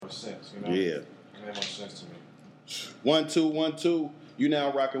much sense, you know? Yeah. It made much sense to me. 1 2 1 2. You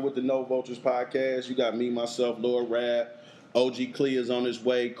now rocking with the No Vultures podcast. You got me, myself, Lord Rab. OG Clea's on his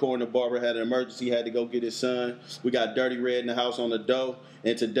way. Corner Barber had an emergency, had to go get his son. We got Dirty Red in the house on the dough.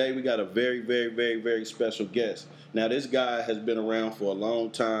 And today we got a very, very, very, very special guest. Now, this guy has been around for a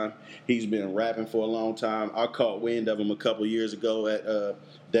long time. He's been rapping for a long time. I caught wind of him a couple years ago at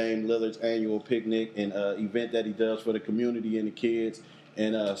Dame Lillard's annual picnic and event that he does for the community and the kids.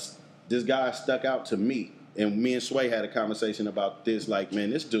 And this guy stuck out to me. And me and Sway had a conversation about this. Like, man,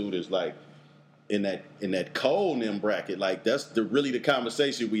 this dude is like in that cold in them bracket. Like, that's really the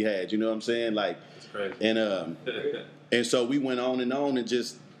conversation we had. You know what I'm saying? Like, It's crazy. And so we went on and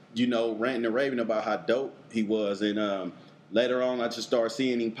just, you know, ranting and raving about how dope he was. And later on, I just started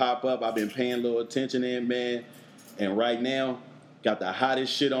seeing him pop up. I've been paying a little attention to him, man. And right now, got the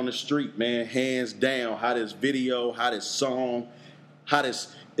hottest shit on the street, man. Hands down. Hottest video, hottest song,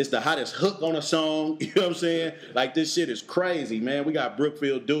 it's the hottest hook on a song. You know what I'm saying? Like, this shit is crazy, man. We got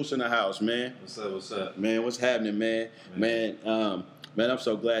Brookfield Duece in the house, man. What's up? Man, what's happening, man? Man, I'm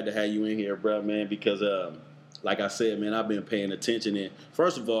so glad to have you in here, bro, man, because like I said, man, I've been paying attention. And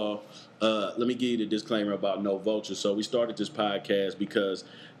first of all, let me give you the disclaimer about No Vultures. So we started this podcast because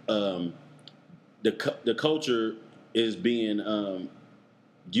the culture is being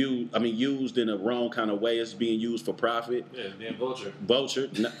used in a wrong kind of way. It's being used for profit. Yeah, being vulture. Vulture,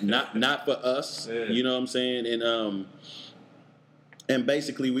 not for us. Yeah. You know what I'm saying? And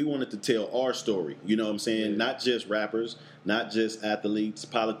basically, we wanted to tell our story. You know what I'm saying? Yeah. Not just rappers, not just athletes,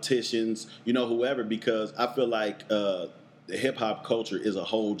 politicians, you know, whoever. Because I feel like the hip hop culture is a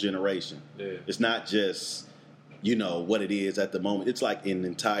whole generation. Yeah. It's not just, you know, what it is at the moment. It's like an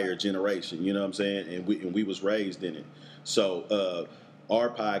entire generation. You know what I'm saying? And we was raised in it. So our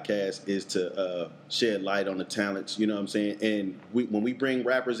podcast is to shed light on the talents, you know what I'm saying? And when we bring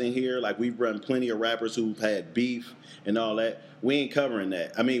rappers in here, like we've run plenty of rappers who've had beef and all that, we ain't covering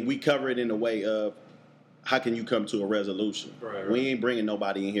that. I mean, we cover it in the way of how can you come to a resolution? Right. We ain't bringing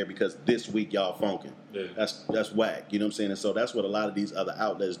nobody in here because this week y'all funking. Yeah. That's whack, you know what I'm saying? And so that's what a lot of these other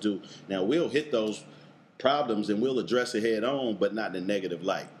outlets do. Now, we'll hit those problems and we'll address it head on, but not in a negative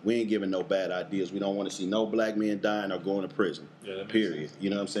light. We ain't giving no bad ideas. We don't want to see no black men dying or going to prison. Yeah, that makes period. sense. You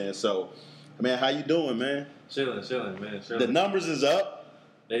know what I'm saying? So, man, how you doing, man? Chilling, man. Chilling. The numbers is up.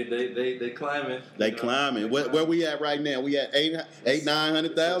 They climbing. They you know, climbing. Where we at right now? We at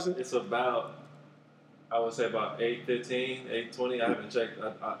 900,000? It's about, I would say about 815, 820. I haven't checked.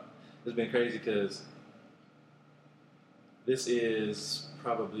 It's been crazy because this is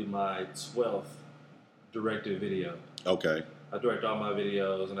probably my 12th directed video. Okay. I direct all my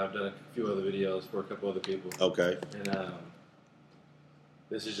videos, and I've done a few other videos for a couple other people. Okay. And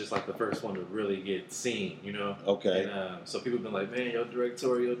this is just like the first one to really get seen, you know? Okay. And so people have been like, man, your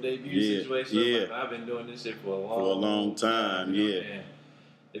directorial debut situation. Yeah. Like, I've been doing this shit for a long time, you know? yeah. And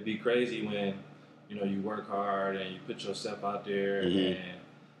it'd be crazy when, you know, you work hard and you put yourself out there and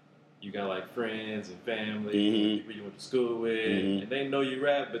you got like friends and family people you went to school with and they know you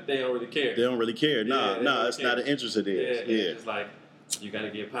rap, but they don't really care. They don't really care. Nah, it's care. not an interest of theirs. Yeah. It's like, you got to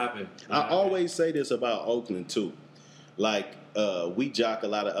get popping. I always say this about Oakland, too. Like, we jock a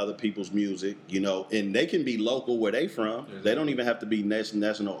lot of other people's music, you know, and they can be local where they from. Exactly. They don't even have to be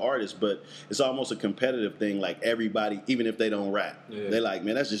national artists, but it's almost a competitive thing. Like, everybody, even if they don't rap, they're like,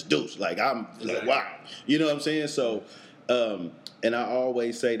 man, that's just Deuce. Like, I'm like, wow. You know what I'm saying? So, and I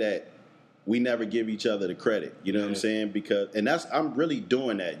always say that we never give each other the credit, you know what I'm saying? Because, I'm really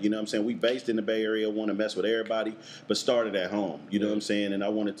doing that, you know what I'm saying? We based in the Bay Area, want to mess with everybody, but started at home, you know what I'm saying? And I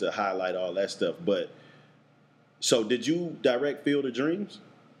wanted to highlight all that stuff. But, so did you direct Field of Dreams?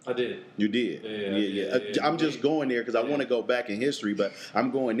 I did. You did? Yeah. I'm just going there because I want to go back in history, but I'm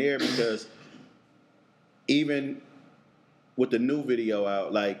going there because even with the new video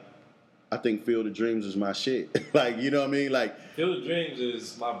out, like, I think Field of Dreams is my shit. Like, you know what I mean? Like, Field of Dreams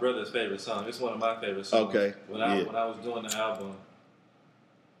is my brother's favorite song. It's one of my favorite songs. Okay. When I was doing the album,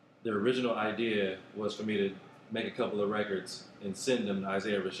 the original idea was for me to make a couple of records and send them to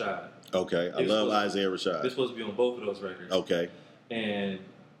Isaiah Rashad. Okay. I love Isaiah Rashad. They're supposed to be on both of those records. Okay. And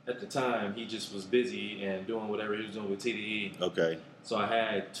at the time, he just was busy and doing whatever he was doing with TDE. Okay. So I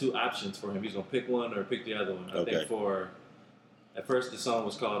had two options for him. He was going to pick one or pick the other one. I think at first the song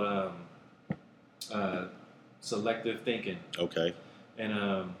was called Selective Thinking. Okay. And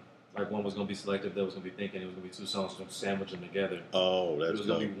like one was going to be selective, the other was going to be thinking. It was going to be two songs, going to sandwich them together. Oh, that's It was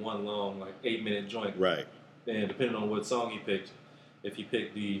going to be one long, like 8-minute joint. Right. And depending on what song he picked, if he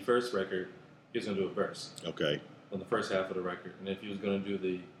picked the first record, he was going to do a verse. Okay. On the first half of the record. And if he was going to do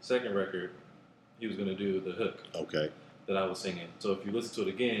the second record, he was going to do the hook. Okay. that I was singing. So if you listen to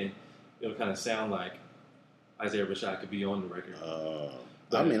it again, it'll kind of sound like Isaiah Rashad could be on the record.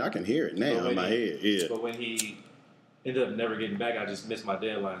 I mean, I can hear it now in my head. Yeah. But when he ended up never getting back, I just missed my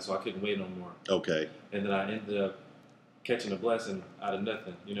deadline, so I couldn't wait no more. Okay. And then I ended up catching a blessing out of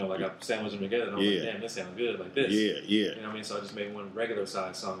nothing. You know, like I sandwiched them together, and I'm like, damn, this sounds good, like this. Yeah. You know what I mean? So I just made one regular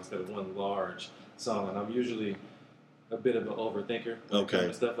size song instead of one large song. And I'm usually a bit of an overthinker when it comes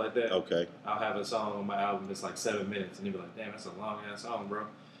to stuff like that. Okay. I'll have a song on my album that's like 7 minutes, and you'll be like, damn, that's a long ass song, bro.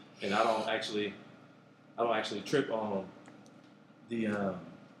 And I don't actually trip on the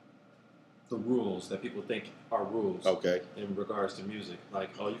rules that people think are rules. Okay. In regards to music,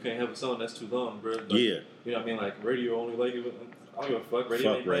 like, oh, you can't have a song that's too long, bro. Like, yeah. You know what I mean? Like radio only, like I don't give a fuck.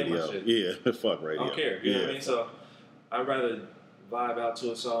 Radio ain't playing my shit. Yeah. Fuck radio. I don't care. You know what I mean? So I'd rather vibe out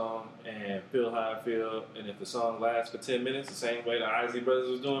to a song and feel how I feel. And if the song lasts for 10 minutes, the same way the Isley Brothers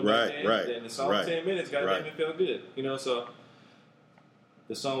was doing back then, then the song 10 minutes, goddamn, it felt good. You know, so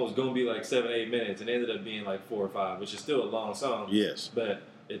the song was gonna be like 7, 8 minutes, and it ended up being like 4 or 5, which is still a long song. Yes, but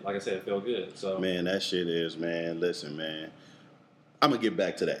like I said, it felt good. So man, that shit is, man. Listen, man, I'm gonna get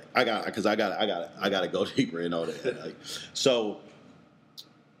back to that. I gotta go deeper in all that. Like, so,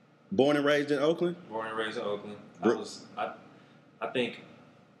 born and raised in Oakland. Born and raised in Oakland. I think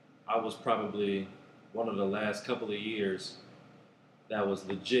I was probably one of the last couple of years that was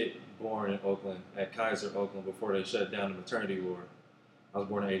legit born in Oakland at Kaiser, Oakland, before they shut down the maternity ward. I was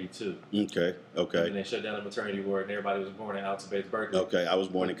born in 82. Okay. And they shut down the maternity ward, and everybody was born in Alta Bates, Berkeley. Okay, I was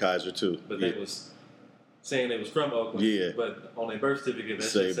born in Kaiser, too. But they was saying they was from Oakland. Yeah. But on their birth certificate, that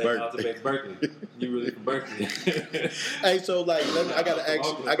should say Alta Bates, Berkeley. You really from Berkeley. Hey, so, like, I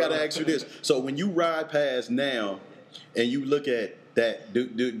gotta ask you this. So, when you ride past now, and you look at that,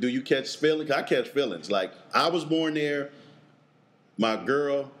 do you catch feelings? I catch feelings. Like, I was born there, my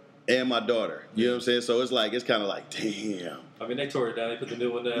girl, and my daughter. You know what I'm saying? So it's kind of like, damn. I mean, they tore it down. They put the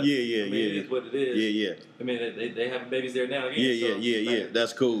new one down. Yeah. It is what it is. Yeah. I mean, they have babies there now again. Yeah.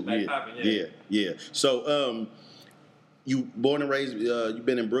 That's cool. Yeah. So, you born and raised, you've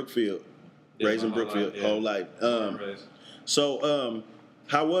been in Brookfield, raised in Brookfield, whole life. So,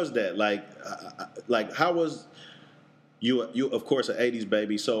 how was that? Like, how was you of course an 80s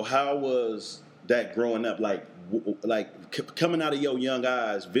baby, so how was that growing up, like coming out of your young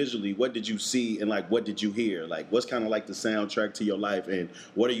eyes visually? What did you see, and like what did you hear? Like, what's kind of like the soundtrack to your life, and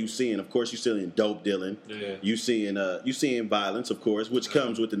what are you seeing? Of course, you're still in dope dealing. Yeah. You seeing violence, of course, which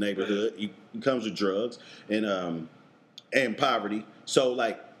comes with the neighborhood. Yeah. It comes with drugs and poverty. So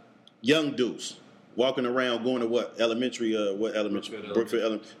like young Duece walking around, going to what elementary? Brookfield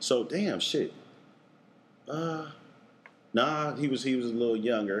Elementary. So damn shit. Nah, he was a little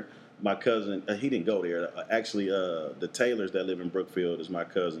younger. My cousin, he didn't go there. Actually, the Taylors that live in Brookfield is my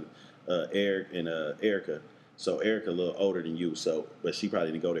cousin, Eric and Erica. So Erica a little older than you, but she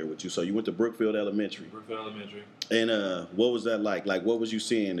probably didn't go there with you. So you went to Brookfield Elementary. And what was that like? Like, what was you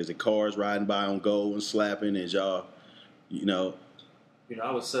seeing? Is it cars riding by on gold and slapping? Is y'all,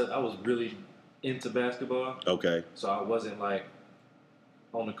 I was really into basketball. Okay. So I wasn't like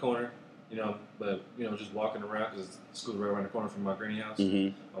on the corner. But just walking around, because the school right around the corner from my granny house.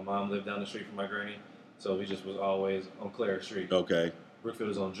 Mm-hmm. My mom lived down the street from my granny, so we just was always on Clare Street. Okay. Brookfield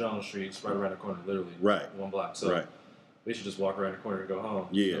is on Jones Street, it's right around the corner, literally. Right. 1 block. So we should just walk around the corner and go home.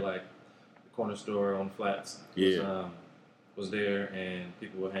 Yeah. So like the corner store on the flats was there, and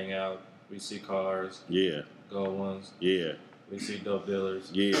people would hang out. We see cars. Yeah. Gold ones. Yeah. We see dope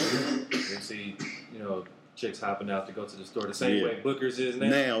dealers. Yeah. We see, chicks hopping out to go to the store the same way Booker's is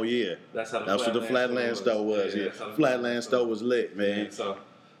now. That's what the Flatland store was. Yeah. Flatland store was lit, man. Yeah, so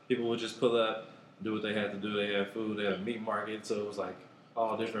people would just pull up, do what they had to do. They had food. They had a meat market. So it was like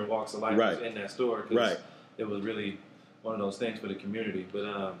all different walks of life was in that store. Cause it was really one of those things for the community.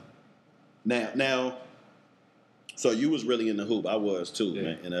 But now, so you was really in the hoop. I was too,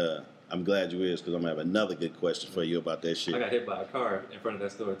 man. And I'm glad you is, because I'm going to have another good question for you about that shit. I got hit by a car in front of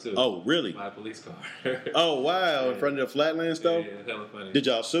that store, too. Oh, really? By a police car. Oh, wow. In front of the Flatland store? Yeah, hella funny. Did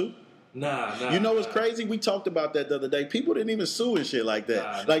y'all sue? Nah. You know what's crazy? We talked about that the other day. People didn't even sue and shit like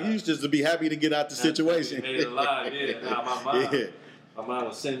that. Like, you used just to be happy to get out the situation. Made it alive, my mom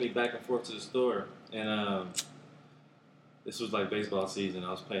was sending me back and forth to the store. And this was like baseball season.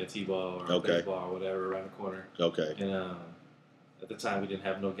 I was playing t-ball or baseball or whatever around the corner. Okay. And at the time, we didn't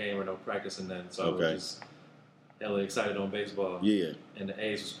have no game or no practice in that, so I was just hella excited on baseball. Yeah. And the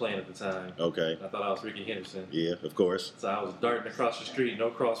A's was playing at the time. Okay. I thought I was Ricky Henderson. Yeah, of course. So I was darting across the street,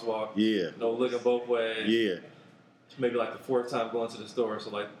 no crosswalk. Yeah. No looking both ways. Yeah. Maybe like the 4th time going to the store, so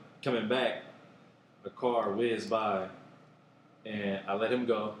like coming back, a car whizzed by, and I let him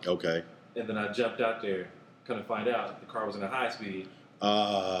go. Okay. And then I jumped out there, come to find out, the car was in a high speed.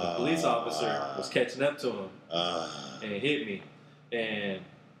 The police officer was catching up to him and hit me. And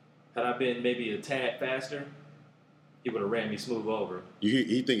had I been maybe a tad faster, he would have ran me smooth over.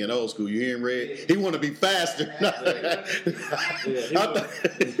 He thinking old school. You hear him, Red? He want to be faster. I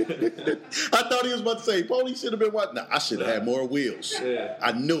thought he was about to say, police should have been what? Nah, I should have had more wheels. Yeah.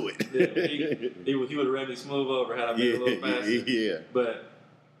 I knew it. He would have ran me smooth over had I been a little faster. Yeah. But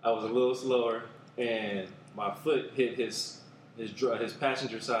I was a little slower, and my foot hit his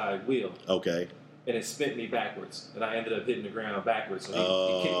passenger side wheel. Okay. And it spent me backwards, and I ended up hitting the ground backwards. So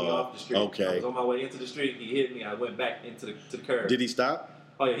he kicked me off the street. Okay. I was on my way into the street. He hit me. I went back into the curb. Did he stop?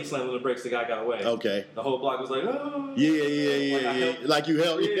 Oh yeah, he slammed on the brakes. The guy got away. Okay. The whole block was like, oh. Yeah. Like you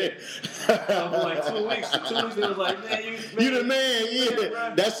helped. Yeah. For like 2 weeks. 2 weeks, they was like, man, you the man.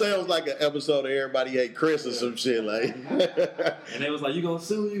 Yeah. That sounds like an episode of Everybody Hate Chris or some shit like. And they was like, you gonna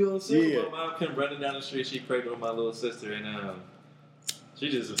sue? Yeah. My mom came running down the street. She pregnant with my little sister, and she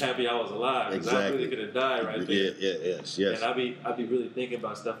just was happy I was alive because I really could have died right there. Yes. And I be really thinking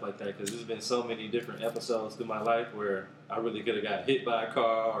about stuff like that because there's been so many different episodes through my life where I really could have got hit by a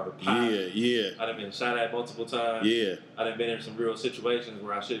car or popped. Yeah. I'd have been shot at multiple times. Yeah. I'd have been in some real situations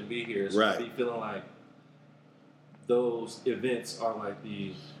where I shouldn't be here. So right. I be feeling like those events are like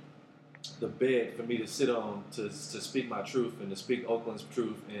the bed for me to sit on to speak my truth and to speak Oakland's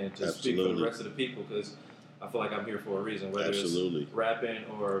truth and to speak for the rest of the people because I feel like I'm here for a reason, whether it's rapping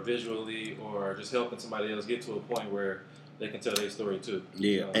or visually or just helping somebody else get to a point where they can tell their story too.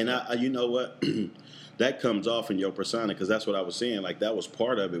 Yeah, and you know what? That comes off in your persona because that's what I was saying. Like that was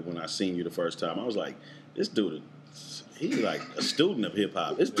part of it when I seen you the first time. I was like, this dude, he's like a student of hip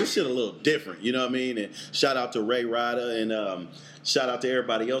hop. This shit a little different, you know what I mean? And shout out to Ray Ryder and shout out to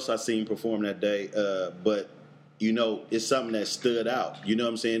everybody else I seen perform that day. But you know, it's something that stood out. You know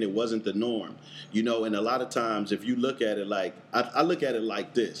what I'm saying? It wasn't the norm. You know, and a lot of times if you look at it like, I look at it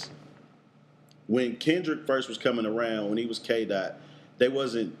like this. When Kendrick first was coming around, when he was K-Dot, they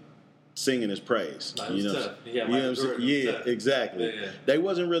wasn't singing his praise. You know what I'm saying? Yeah, exactly. Yeah. They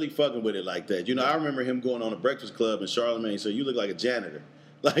wasn't really fucking with it like that. You know, I remember him going on a Breakfast Club and Charlamagne said, you look like a janitor.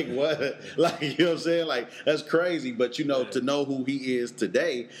 Like what? Like, you know what I'm saying? Like, that's crazy. But, you know, to know who he is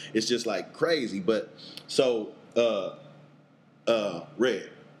today, it's just like crazy. But so, Red.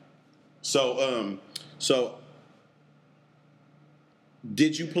 So,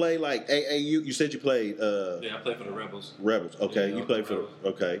 did you play like AAU? You said you played. Yeah, I played for the Rebels. Rebels. Okay, yeah, you played for.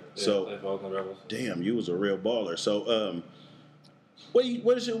 Okay, yeah, so I played for Oakland Rebels. Damn, you was a real baller. So,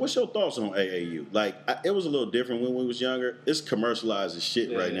 what's your thoughts on AAU? Like, it was a little different when we was younger. It's commercialized as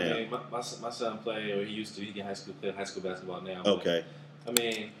shit right now. I mean, my son played, or he used to. He can play high school basketball now. Okay. But, I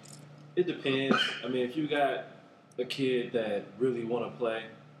mean, it depends. I mean, if you got a kid that really want to play,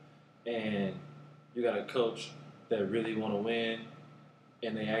 and you got a coach that really want to win,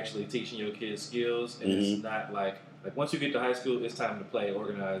 and they actually teaching your kids skills, and it's not like once you get to high school, it's time to play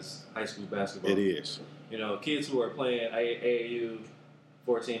organized high school basketball. It is. You know, kids who are playing AAU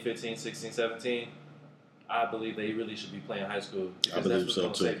 14, 15, 16, 17, I believe they really should be playing high school because that's what's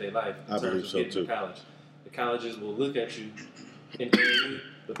going to save their life in terms of getting to college. The colleges will look at you in AAU,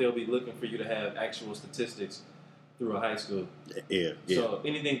 but they'll be looking for you to have actual statistics through a high school. Yeah. So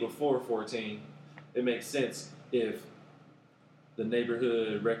anything before 14, it makes sense if the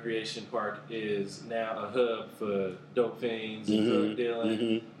neighborhood recreation park is now a hub for dope fiends and drug dealing.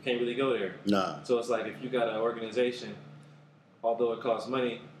 You can't really go there. Nah. So it's like if you got an organization, although it costs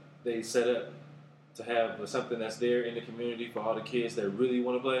money, they set up to have something that's there in the community for all the kids that really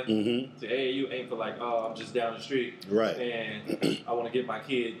want to play. So AAU ain't for like, oh, I'm just down the street. Right. And I want to get my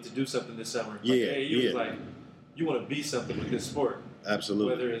kid to do something this summer. Like Yeah. AAU is like, you want to be something with this sport.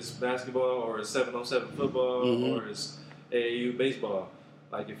 Absolutely. Whether it's basketball or it's 7-on-7 football or it's AAU baseball.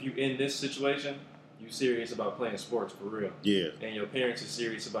 Like, if you in this situation, you serious about playing sports for real. Yeah. And your parents are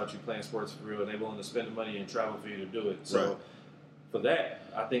serious about you playing sports for real, and they're willing to spend the money and travel for you to do it. So, for that,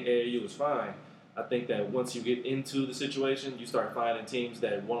 I think AAU is fine. I think that once you get into the situation, you start finding teams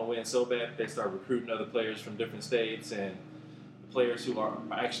that want to win so bad that they start recruiting other players from different states, and the players who are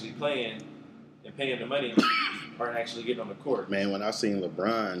actually playing and paying the money aren't actually getting on the court. Man, when I seen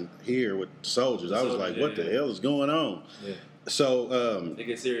LeBron here with Soldiers, I was like, what the hell is going on? Yeah. So it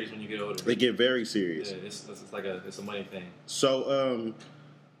gets serious when you get older. They get very serious. Yeah, it's like it's a money thing. So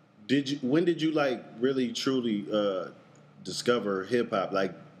when did you like really truly discover hip hop?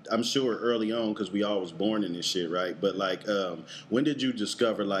 Like, I'm sure early on because we all was born in this shit, right? But like, when did you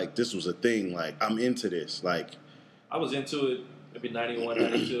discover like this was a thing? Like, I'm into this. Like, I was into it maybe 91,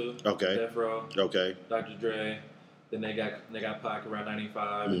 92. Okay. Death Row. Okay. Dr. Dre. Then they got Pac around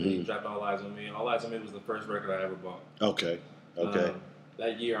 95, and then he dropped All Eyes on Me. All Eyes on Me was the first record I ever bought. Okay.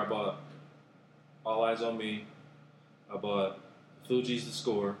 That year I bought All Eyes on Me. I bought Fugees The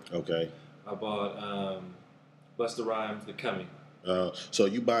Score. Okay. I bought Busta Rhymes The Coming. So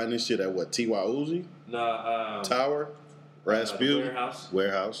you buying this shit at what? T.Y. Uzi? Nah. Tower? Rasputin?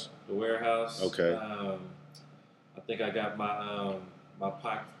 Warehouse. The Warehouse. Okay. I think I got my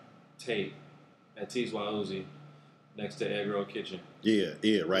Pac tape at T.Y. Uzi next to Egg Roll Kitchen.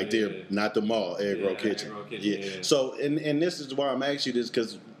 Yeah, right there. Not the mall, Egg Roll Kitchen. Egg Roll Kitchen, yeah. So, and this is why I'm asking you this,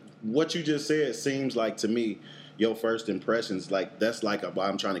 because what you just said seems like to me, your first impressions, like that's like why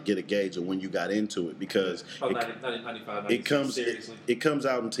I'm trying to get a gauge of when you got into it, because 95, it comes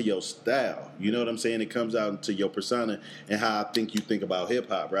out into your style. You know what I'm saying? It comes out into your persona and how I think you think about hip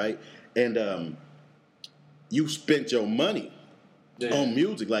hop, right? And you spent your money on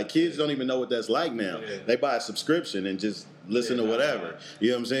music. Like kids don't even know what that's like now. Yeah. They buy a subscription and just listen to whatever. You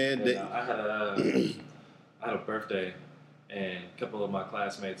know what I'm saying? I had a birthday, and a couple of my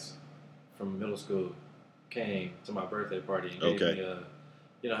classmates from middle school came to my birthday party and gave me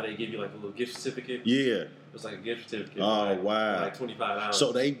you know how they give you like a little gift certificate? Yeah. It was like a gift certificate. Oh, wow. Like $25.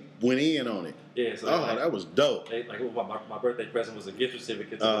 So they went in on it. Yeah. So that was dope. My birthday present was a gift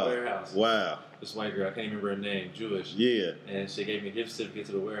certificate to the Warehouse. Wow. This white girl, I can't remember her name, Jewish. Yeah. And she gave me a gift certificate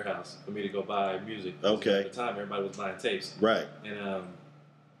to the Warehouse for me to go buy music. Okay. At the time, everybody was buying tapes. Right. And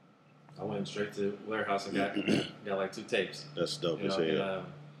I went straight to the Warehouse and got like 2 tapes. That's dope as hell.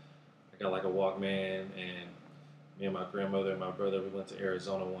 I got like a Walkman, and me and my grandmother and my brother, we went to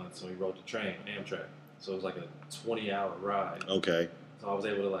Arizona once, and we rode the train, Amtrak. So it was like a 20-hour ride. Okay. So I was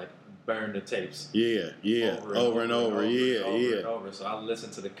able to like burn the tapes. Yeah. Over and over. So I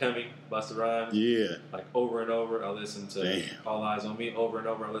listened to The Coming, Busta Rhymes. Yeah. Like over and over. I listened to All Eyes on Me over and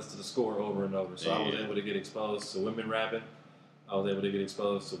over. I listened to The Score over and over. So I was able to get exposed to women rapping. I was able to get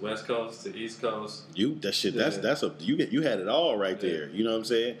exposed to West Coast, to East Coast. You had it all right there. You know what I'm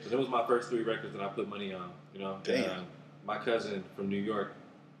saying? It was my first 3 records that I put money on. You know. Damn. And, my cousin from New York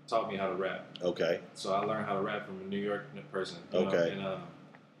taught me how to rap. Okay. So I learned how to rap from a New York person. You know? And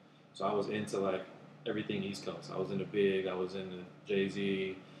so I was into like everything East Coast. I was into Big. I was into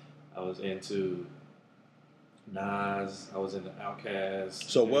Jay-Z. I was into Nas. I was into Outkast.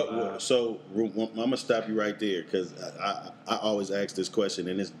 So So I'm gonna stop you right there, because I always ask this question,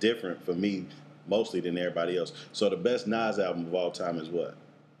 and it's different for me mostly than everybody else. So the best Nas album of all time is what?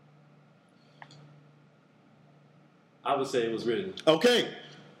 I would say It Was Written. Okay.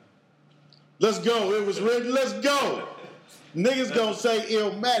 Let's go. It was written. Let's go. Niggas gonna say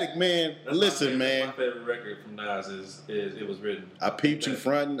Illmatic, man. Listen, man. My favorite record from Nas is It Was Written. I peeped you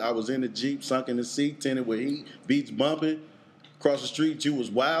fronting. I was in the Jeep, sunk in the seat, tinted with heat, beats bumping. Across the street, you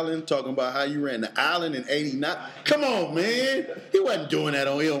was wilding, talking about how you ran the island in '89. Come on, man. He wasn't doing that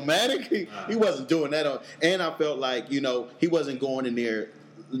on Illmatic. He wasn't doing that on. And I felt like, he wasn't going in there.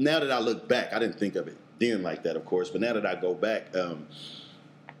 Now that I look back, I didn't think of it then like that, of course. But now that I go back,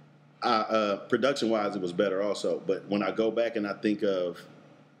 production-wise, it was better also. But when I go back and I think of,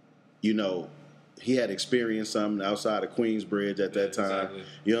 he had experienced something outside of Queensbridge at that time. Exactly.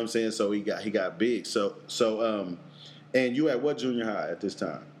 You know what I'm saying? So he got big. So and you at what junior high at this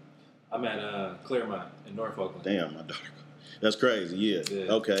time? I'm at Claremont in North Oakland. Damn, my daughter. That's crazy.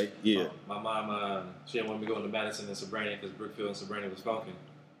 Yeah. Okay. Yeah. My mom, she didn't want me to go into Madison and Sobrania because Brookfield and Sobrania was funking.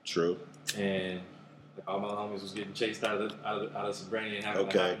 True. And all my homies was getting chased out of Sobrania and having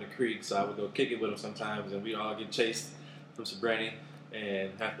to hide in the creek. So I would go kick it with them sometimes, and we'd all get chased from Sobrania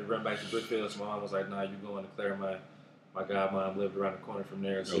and have to run back to Brookfield. So my mom was like, "Nah, you going to Claremont." My godmom lived around the corner from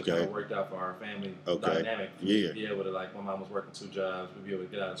there, so it kind of worked out for our family dynamic. We'd be able to, my mom was working 2 jobs. We'd be able to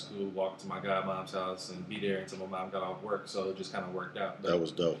get out of school, walk to my godmom's house, and be there until my mom got off work. So it just kind of worked out. But, that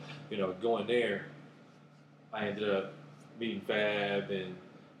was dope. Going there, I ended up meeting Fab and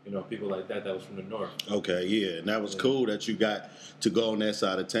people like that was from the north. Okay, yeah. And that was cool that you got to go on that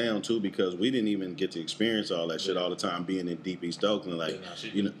side of town, too, because we didn't even get to experience all that shit all the time being in deep East Oakland.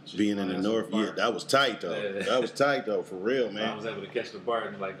 Being in the north. Yeah, that was tight, though. Yeah. That was tight, though, for real, man. I was able to catch the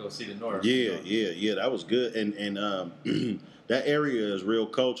BART and, go see the north. Yeah, that was good. And that area is real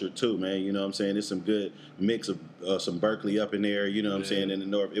culture, too, man. You know what I'm saying? There's some good mix of some Berkeley up in there, you know what I'm saying, in the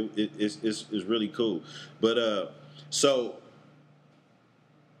north. It's really cool. But, so...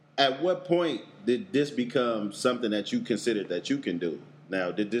 At what point did this become something that you considered that you can do? Now,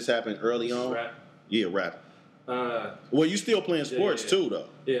 did this happen early on? Rap. Yeah, rap. Well, you still playing sports too, though.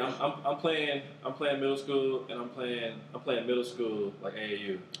 Yeah, I'm playing middle school, and I'm playing middle school like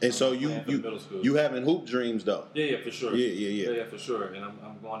AAU. And so you having hoop dreams though? Yeah, for sure. Yeah, for sure. And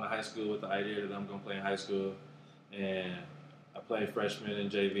I'm going to high school with the idea that I'm going to play in high school. and I played freshman in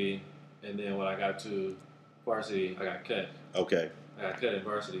JV, and then when I got to varsity, I got cut. Okay. I got cut in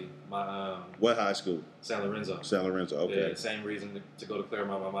varsity. What high school? San Lorenzo. San Lorenzo. Okay. Yeah, same reason to go to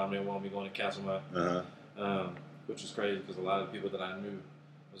Claremont. My mom didn't want me going to Castlemont, which was crazy because a lot of the people that I knew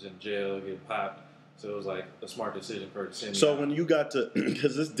was in jail, getting popped. So it was like a smart decision for her to send me. So when you got to,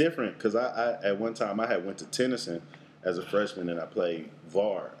 because it's different, because I at one time I had went to Tennyson as a freshman and I played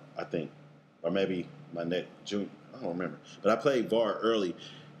VAR, I think, or maybe my next junior, I don't remember, but I played VAR early.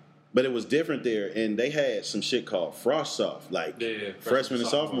 But it was different there, and they had some shit called frost soft, like freshmen and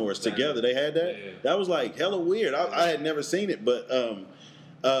sophomores together. They had that. Yeah. That was like hella weird. I had never seen it, but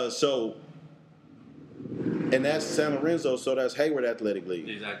so, and that's San Lorenzo, so that's Hayward Athletic League.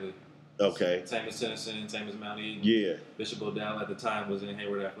 Exactly. Okay. Same as Tennyson, same as Mount Eden. Yeah. Bishop O'Dowd at the time was in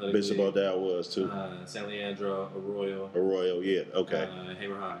Hayward Athletic Bishop League. O'Dowd was too. San Leandro, Arroyo. Arroyo, yeah. Okay.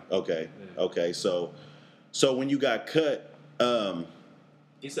 Hayward High. Okay. Yeah. Okay. So when you got cut,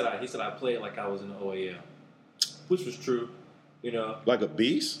 he said I played like I was in the OAL, which was true, you know. Like a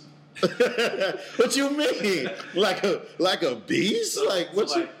beast? What you mean? Like a beast? Like what?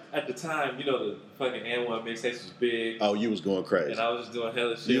 So like, at the time, you know, the fucking N1 mixtapes was big. Oh, you was going crazy. And I was just doing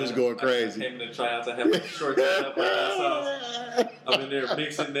hella shit. You was going crazy. I came in the tryouts. I had my short cut up my ass off. I'm in there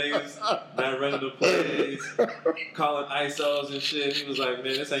mixing niggas, not running the plays, calling ISOs and shit. He was like,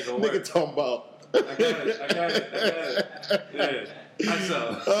 man, this ain't gonna work. Nigga talking about. I got it. Yeah.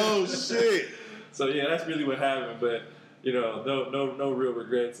 ISO. Oh shit. So yeah, that's really what happened. But you know, no real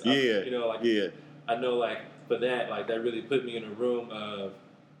regrets. Yeah. I know like for that, like that really put me in a room of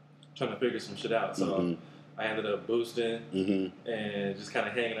trying to figure some shit out. So I ended up boosting and just kind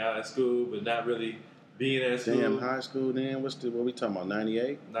of hanging out at school, but not really being at school. Damn, high school then? What we talking about,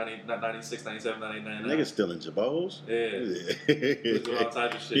 98? 96, 97, 99. Niggas still in Jabos? Yeah. Doing all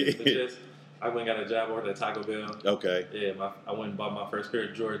types of shit. But just, I went and got a job working at Taco Bell. Okay. Yeah, I went and bought my first pair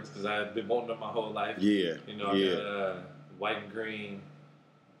of Jordans because I had been wanting them my whole life. Yeah. You know, I got white and green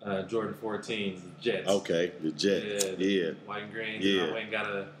Jordan 14s, the Jets. Okay, the Jets. Yeah. White and green. Yeah. I went and got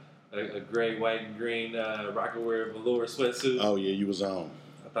a gray, white, and green Rockaware velour sweatsuit. Oh, yeah, you was on.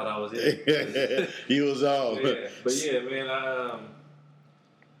 I thought I was it. You was on. Yeah. But yeah, man,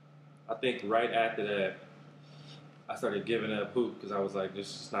 I think right after that, I started giving up hoop because I was like, this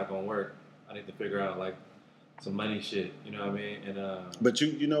is just not going to work. I need to figure out, like, some money shit. You know what I mean? And but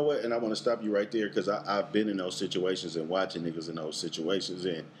you know what? And I want to stop you right there because I've been in those situations and watching niggas in those situations.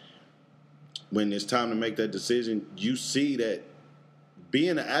 And when it's time to make that decision, you see that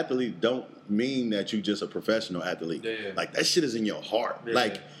being an athlete don't mean that you just a professional athlete. Yeah. Like, that shit is in your heart. Yeah.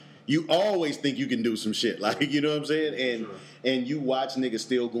 Like, you always think you can do some shit. Like, you know what I'm saying? And you watch niggas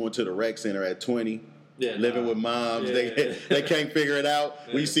still going to the rec center at 20. Yeah, living with moms, they can't figure it out.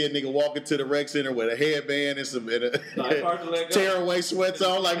 Yeah. When you see a nigga walk into the rec center with a headband and some tearaway sweats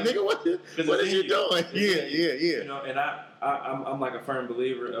on, like, nigga, what is you doing? Yeah. You know, and I'm like a firm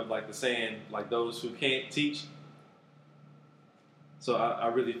believer of like the saying, like those who can't teach. So I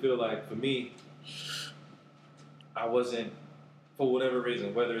really feel like for me, I wasn't, for whatever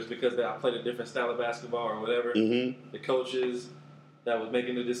reason, whether it's because I played a different style of basketball or whatever, the coaches that was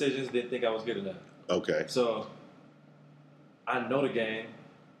making the decisions didn't think I was good enough. Okay. So I know the game,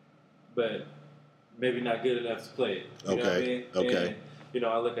 but maybe not good enough to play it. You know what I mean? Okay. And, you know,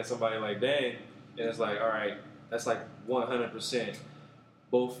 I look at somebody like Dane, and it's like, all right, that's like 100%.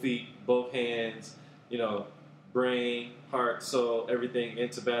 Both feet, both hands, you know, brain, heart, soul, everything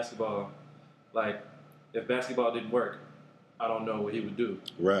into basketball. Like, if basketball didn't work, I don't know what he would do.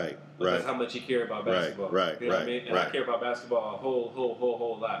 Right. But that's how much he cared about basketball. Right. You know what I mean? And I care about basketball a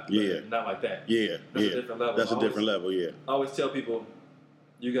whole lot. Yeah. Not like that. Yeah. That's a different level. That's a different level, yeah. I always tell people,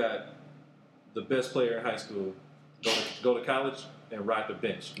 you got the best player in high school, go to college and ride the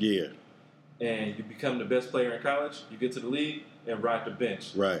bench. Yeah. And you become the best player in college, you get to the league and ride the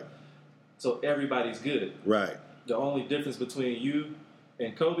bench. Right. So everybody's good. Right. The only difference between you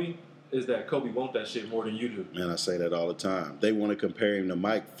and Kobe is that Kobe want that shit more than you do. Man, I say that all the time. They want to compare him to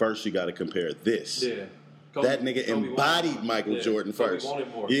Mike. First, you got to compare this. Yeah. That nigga embodied Michael Jordan first. Kobe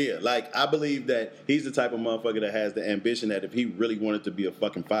wanted more. Yeah, like, I believe that he's the type of motherfucker that has the ambition that if he really wanted to be a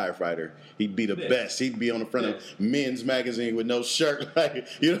fucking firefighter, he'd be the best. He'd be on the front of Men's Magazine with no shirt. Like,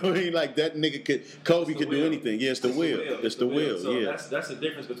 you know what I mean? Like, that nigga Kobe could do anything. Yeah, it's the will. It's the will. So yeah. That's the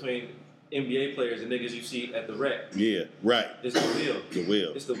difference between NBA players and niggas you see at the rec. Yeah, right. It's the will. The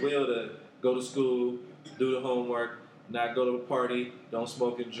will. It's the will to go to school, do the homework, not go to a party, don't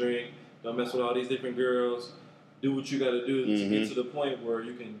smoke and drink, don't mess with all these different girls. Do what you got to do to get to the point where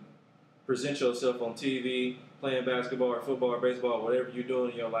you can present yourself on TV, playing basketball or football or baseball, whatever you're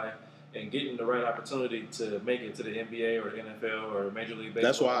doing in your life, and getting the right opportunity to make it to the NBA or the NFL or Major League Baseball.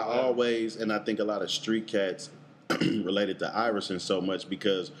 That's why I always, and I think a lot of street cats related to Iverson so much,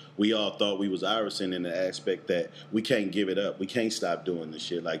 because we all thought we was Iverson in the aspect that we can't give it up. We can't stop doing this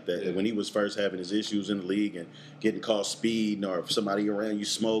shit like that. Yeah. And when he was first having his issues in the league and getting caught speeding, or if somebody around you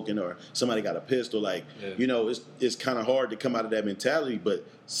smoking, or somebody got a pistol, like, you know, it's kind of hard to come out of that mentality. But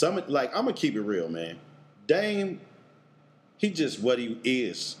I'm going to keep it real, man. Dame, he just what he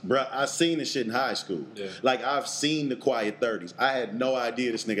is, bro. I seen this shit in high school. Yeah. Like, I've seen the quiet 30s. I had no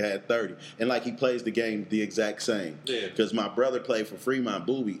idea this nigga had 30. And, like, he plays the game the exact same. Yeah. Because my brother played for Fremont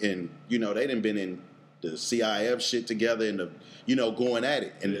Booby, and, you know, they done been in the CIF shit together and, you know, going at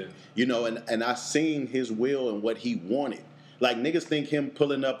it. And, you know, and I seen his will and what he wanted. Like, niggas think him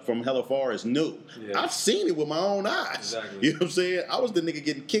pulling up from hella far is new. Yeah. I've seen it with my own eyes. Exactly. You know what I'm saying? I was the nigga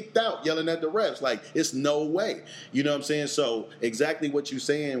getting kicked out, yelling at the refs. Like, it's no way. You know what I'm saying? So, exactly what you're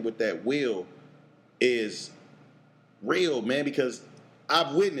saying with that will is real, man, because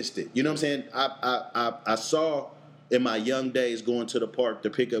I've witnessed it. You know what I'm saying? I saw in my young days going to the park to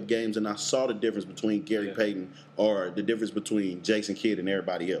pick up games, and I saw the difference between Gary Payton or the difference between Jason Kidd and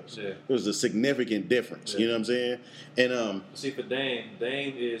everybody else. Yeah. It was a significant difference. You know what I'm saying? And see, for Dame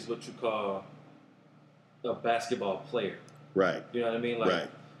is what you call a basketball player. Right. You know what I mean? Like,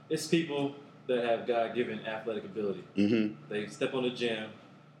 it's people that have God-given athletic ability. Mm-hmm. They step on the gym,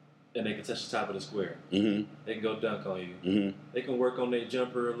 and they can touch the top of the square. Mm-hmm. They can go dunk on you. Mm-hmm. They can work on their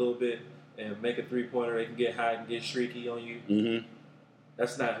jumper a little bit and make a three-pointer. They can get high and get streaky on you. Mm-hmm.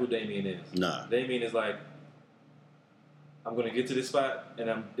 That's not who Damian is. Nah. Damian is like, I'm going to get to this spot,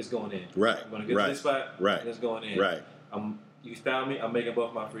 and it's going in. Right. I'm going to get to this spot, and it's going in. Right. You foul me, I'm making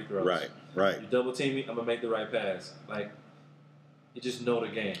both my free throws. Right. You double team me, I'm going to make the right pass. Like, you just know the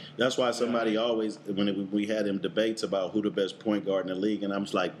game. That's why somebody always, when we had them debates about who the best point guard in the league, and I'm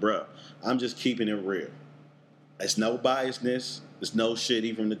just like, bruh, I'm just keeping it real. It's no biasness. It's no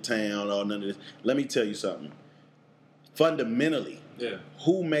shitty from the town or none of this. Let me tell you something. Fundamentally,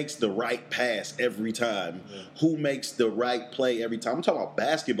 who makes the right pass every time? Yeah. Who makes the right play every time? I'm talking about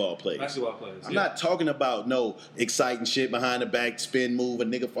basketball plays. Basketball plays. I'm not talking about no exciting shit behind the back, spin move, a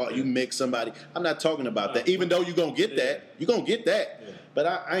nigga fall, you mix somebody. I'm not talking about that. Even though you're going to get that. You're going to get that. Yeah. But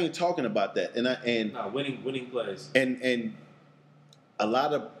I ain't talking about that. Winning plays. And a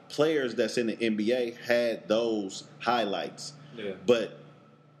lot of players that's in the NBA had those highlights. Yeah. But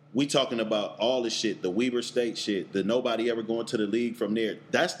we talking about all the shit, the Weber State shit, the nobody ever going to the league from there.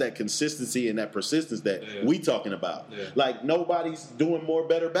 That's that consistency and that persistence that we talking about. Yeah. Like, nobody's doing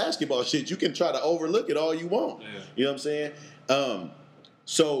better basketball shit. You can try to overlook it all you want. Yeah. You know what I'm saying?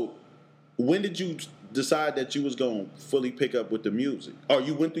 So when did you decide that you was going to fully pick up with the music? Or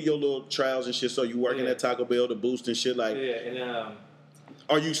you went through your little trials and shit, so you working at Taco Bell to boost and shit like... Yeah, and...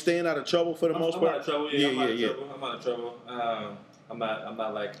 Are you staying out of trouble for the most part? I'm out of trouble, I'm out of trouble. I'm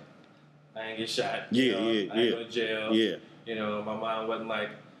not like, I ain't get shot. I ain't go to jail. Yeah. You know, my mom wasn't like,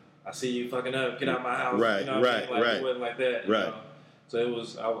 I see you fucking up, get out of my house. Right, you know what I mean? Right. It wasn't like that. Right. You know? So it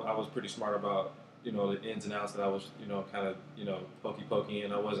was, I was pretty smart about, you know, the ins and outs that I was, you know, kind of, you know, pokey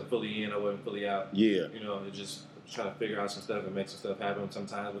in. I wasn't fully in, I wasn't fully out. Yeah. You know, it just trying to figure out some stuff and make some stuff happen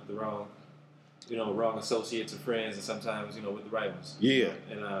sometimes with the wrong associates and friends, and sometimes, you know, with the right ones. Yeah.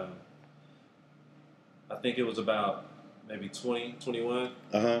 You know? And I think it was about maybe 20, 21.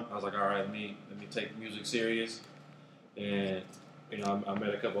 I was like, all right, let me take music serious. And, you know, I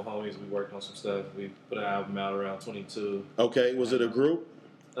met a couple homies. We worked on some stuff. We put an album out around 22. Okay. Was it a group?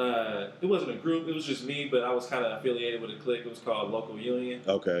 It wasn't a group. It was just me, but I was kind of affiliated with a clique. It was called Local Union.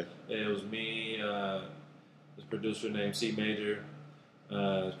 Okay. And it was me, this producer named C Major,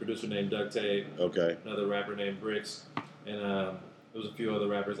 this producer named Ducktape. Okay. Another rapper named Bricks. And there was a few other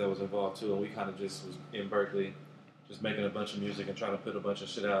rappers that was involved too. And we kind of just was in Berkeley, just making a bunch of music and trying to put a bunch of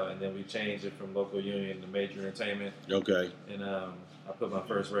shit out. And then we changed it from Local Union to Major Entertainment. Okay. And I put my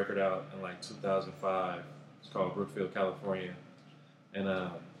first record out in like 2005. It's called Brookfield, California. And I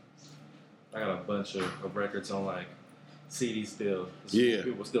got a bunch of records on like CDs still. Yeah.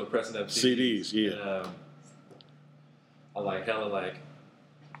 People still pressing up CDs. Yeah. And, I like hella like,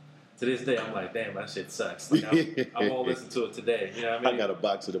 to this day, I'm like, damn, that shit sucks. Like, I won't listen to it today. You know what I mean? I got a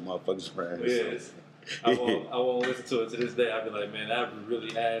box of the motherfuckers around. Yes. I won't listen to it to this day. I'll be like, man, that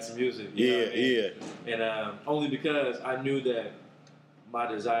really adds music. You know what I mean? And only because I knew that my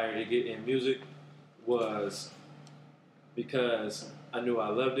desire to get in music was because I knew I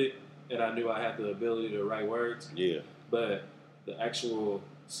loved it and I knew I had the ability to write words. Yeah. But the actual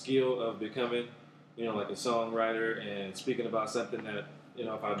skill of becoming, you know, like a songwriter and speaking about something that you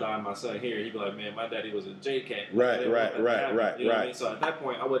know, if I died my son here, he'd be like, man, my daddy was a J-Cat. Right. You know what I mean? So at that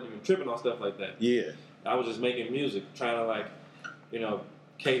point, I wasn't even tripping on stuff like that. Yeah. I was just making music, trying to like, you know,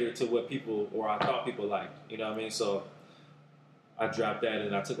 cater to what people, or I thought people liked. You know what I mean? So I dropped that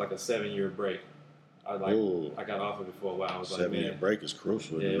and I took like a 7-year break. I got off of it for a while. I was 7-year break is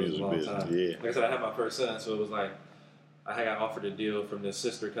crucial in the music business. Time. Yeah. Like I said, I had my first son, so it was like I got offered a deal from this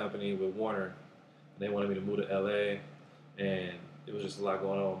sister company with Warner. And they wanted me to move to LA, and it was just a lot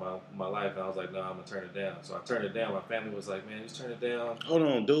going on in my life. And I was like, no, I'm gonna turn it down. So I turned it down. My family was like, man, just turn it down. Hold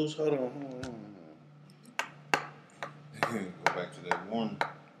on, dudes. Hold on. Go back to that one.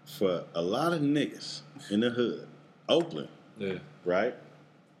 For a lot of niggas in the hood, Oakland, right?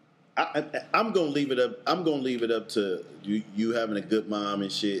 I'm gonna leave it up. I'm gonna leave it up to you having a good mom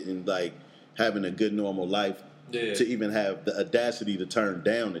and shit, and like having a good normal life to even have the audacity to turn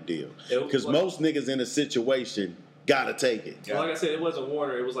down the deal. Because most niggas in a situation gotta take it. Well, like I said, it wasn't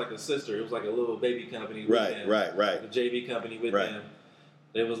Warner. It was like a sister. It was like a little baby company. With them. Right. The JV company with them.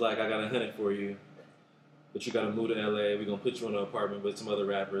 It was like, I got $100 for you, but you got to move to LA. We're gonna put you in an apartment with some other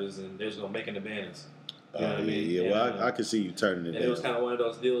rappers, and they're just gonna make the banners. You know what I mean? Yeah. And, well, I could see you turning it down. It was kind of one of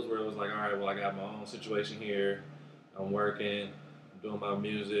those deals where it was like, all right, well, I got my own situation here. I'm working. I'm doing my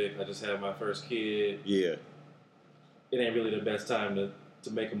music. I just had my first kid. Yeah. It ain't really the best time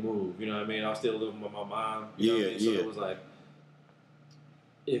to make a move. You know what I mean? I was still living with my mom. You know what I mean? So it was like,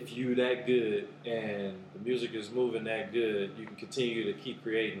 if you that good and the music is moving that good, you can continue to keep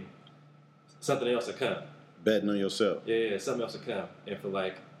creating. Something else will come. Betting on yourself. Yeah, something else will come. And for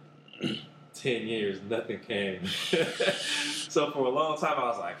like 10 years, nothing came. So for a long time, I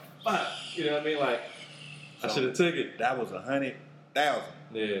was like, fuck. You know what I mean? Like, I should have took it. That was $100,000.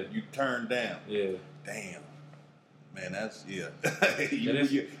 Yeah. You turned down. Yeah. Damn. Man, that's, hey,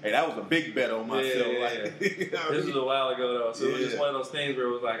 that was a big bet on myself. Yeah. Like, you know This was a while ago, though. So it was just one of those things where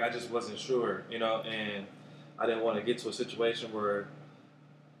it was like, I just wasn't sure, you know, and I didn't want to get to a situation where,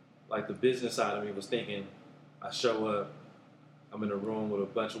 like, the business side of me was thinking, I show up, I'm in a room with a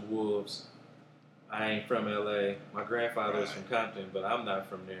bunch of wolves. I ain't from LA. My grandfather is from Compton, but I'm not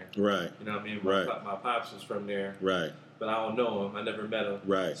from there. Right. You know what I mean? Right. My pops was from there. Right. But I don't know him. I never met him.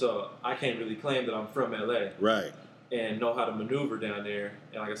 Right. So I can't really claim that I'm from LA. Right. And know how to maneuver down there.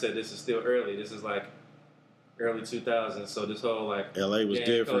 And like I said, this is still early. This is like early 2000s. So this whole like LA was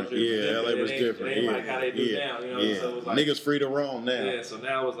different. Yeah, LA was different. It ain't like how they do now. You know? So it was like, niggas free to roam now. Yeah. So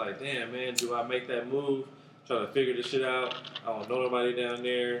now it was like, damn, man, do I make that move? Try to figure this shit out. I don't know nobody down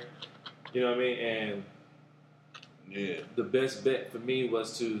there. You know what I mean? And the best bet for me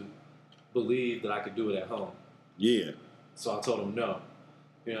was to believe that I could do it at home. Yeah. So I told him no.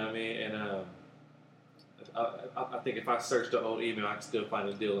 You know what I mean? And I think if I searched the old email, I could still find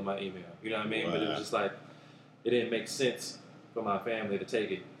a deal in my email. You know what I mean? Wow. But it was just like, it didn't make sense for my family to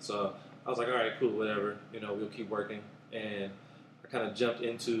take it. So I was like, all right, cool, whatever. You know, we'll keep working. And I kind of jumped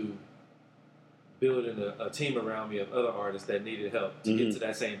into building a team around me of other artists that needed help to get to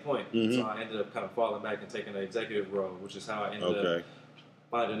that same point. So I ended up kind of falling back and taking an executive role, which is how I ended up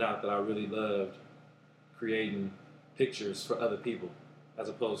finding out that I really loved creating pictures for other people as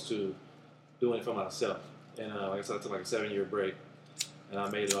opposed to doing it for myself. And like I said, I took like a 7-year break, and I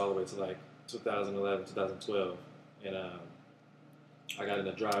made it all the way to like 2011, 2012. And I got in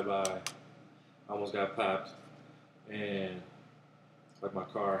a drive-by, almost got popped, and like my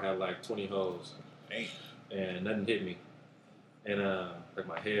car had like 20 holes. And nothing hit me. And like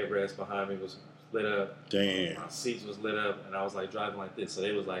my headrest behind me was lit up. Damn. My seats was lit up, and I was like driving like this. So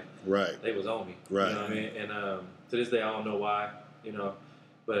they was like, they was on me. Right. You know what I mean? And to this day, I don't know why, you know,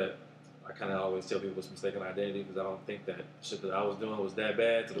 but I kind of always tell people it's mistaken identity because I don't think that shit that I was doing was that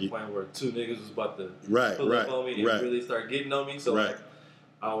bad to the point where 2 niggas was about to pull up on me and really start getting on me. So like,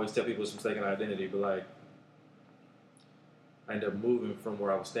 I always tell people it's mistaken identity, but like, I ended up moving from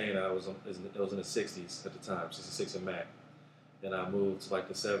where I was staying at. It was in the 60s at the time, 66 in Mac. And I moved to like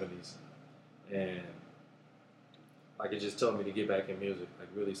the 70s. And like it just told me to get back in music, like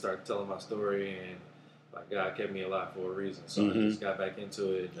really start telling my story, and like God kept me alive for a reason. So I just got back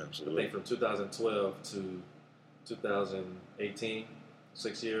into it. Absolutely. I think from 2012 to 2018,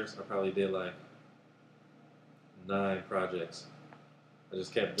 6 years, I probably did like 9 projects. I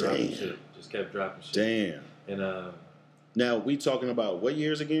just kept dropping shit. Damn. And now we talking about what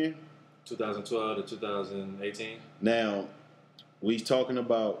years again? 2012 to 2018. Now we talking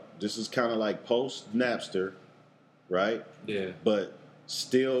about, this is kind of like post Napster, right? Yeah. But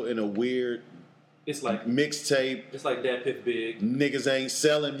still in a weird, it's like mixtape. It's like that Piff Big. Niggas ain't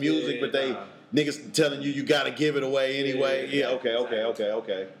selling music, but they niggas telling you got to give it away anyway.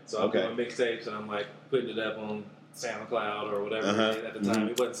 Okay. So I'm doing mixtapes, and I'm like putting it up on SoundCloud or whatever at the time.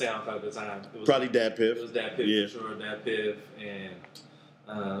 It wasn't SoundCloud at the time. It was probably Dat Piff. It was Dat Piff for sure. Dat Piff, and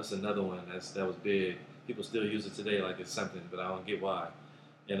that's another one that was big. People still use it today like it's something, but I don't get why.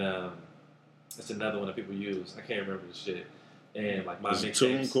 And it's another one that people use. I can't remember the shit. And like my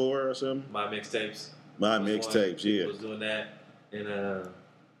mixtapes. TuneCore or something? My mixtapes. My mixtapes, yeah. Was doing that. And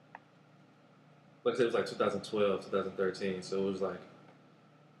like I said, it was like 2012, 2013. So it was like.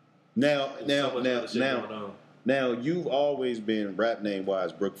 Now you've always been rap name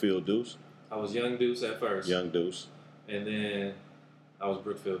wise Brookfield Duece. I was Young Duece at first. Young Duece. And then I was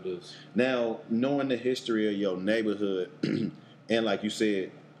Brookfield Duece. Now, knowing the history of your neighborhood, and like you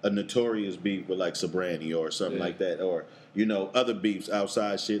said, a notorious beef with like Sobrani or something like that, or other beefs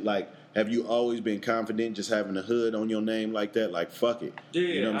outside shit. Like, have you always been confident just having a hood on your name like that? Like, fuck it. Yeah,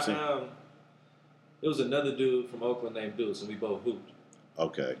 you know what I'm saying? There was another dude from Oakland named Duece, and we both hooped.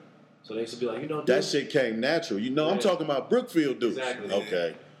 Okay. So they used to be like, Duece? That shit came natural. I'm talking about Brookfield Duece. Exactly.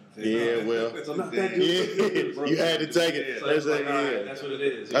 Okay. Yeah, well, so not that dude. You had to take it. So that's like, right, that's what it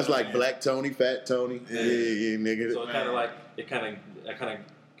is. That's like Black Tony, Fat Tony. Yeah, nigga. So I kind of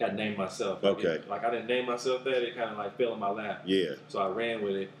got named myself. Okay. Like I didn't name myself that. It kind of like fell in my lap. Yeah. So I ran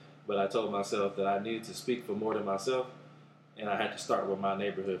with it, but I told myself that I needed to speak for more than myself, and I had to start with my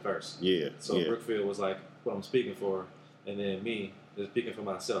neighborhood first. Yeah. So Brookfield was like what I'm speaking for, and then me is speaking for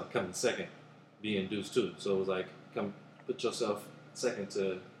myself, coming second, being Duece too. So it was like, come put yourself second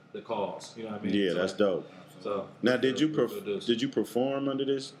to the cause. You know what I mean? Yeah, so that's dope. So now, did you perform under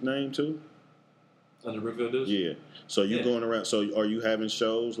this name too? Under Brookfield Duece? Yeah. So you going around? So are you having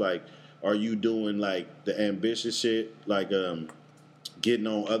shows? Like, are you doing like the ambitious shit? Like, getting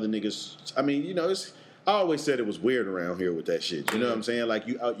on other niggas? I mean, it's. I always said it was weird around here with that shit. You know what I'm saying? Like,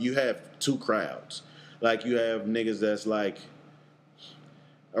 you have two crowds. Like, you have niggas that's like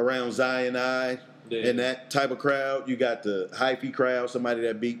around Zion I. Yeah. And that type of crowd, you got the hyphy crowd, somebody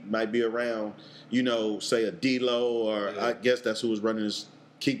that might be around, say a D-Lo, or I guess that's who was running this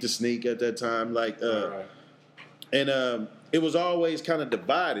Keep the Sneak at that time. Like, right. And it was always kind of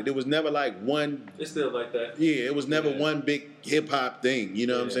divided. It was never like one. It's still like that. Yeah, it was never one big hip hop thing. You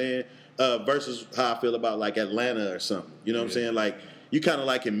know what I'm saying? Versus how I feel about like Atlanta or something. You know what I'm saying? Like, you kind of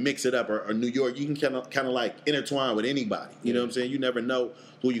like can mix it up, or New York. You can kind of like intertwine with anybody. You know what I'm saying? You never know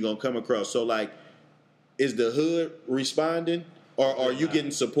who you're gonna come across. So like. Is the hood responding, or are you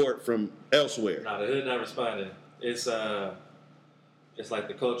getting support from elsewhere? No, the hood not responding. It's like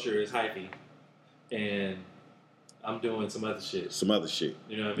the culture is hyphy, and I'm doing some other shit.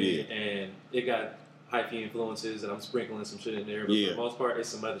 You know what I mean? Yeah. And it got hyphy influences, and I'm sprinkling some shit in there. But for the most part, it's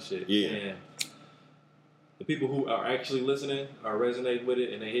some other shit. Yeah. And the people who are actually listening are resonating with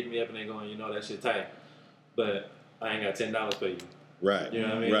it, and they hit me up and they going, that shit tight, but I ain't got $10 for you. Right. You know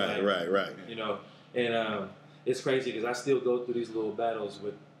what I mean? Right. And it's crazy because I still go through these little battles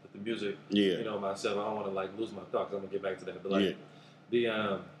with the music. Yeah. Myself. I don't want to like lose my thoughts. I'm gonna get back to that. But like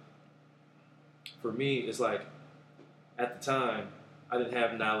the for me, it's like at the time I didn't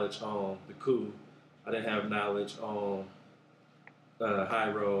have knowledge on the coup. I didn't have knowledge on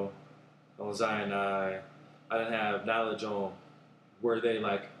High Road, on Zion I didn't have knowledge on where they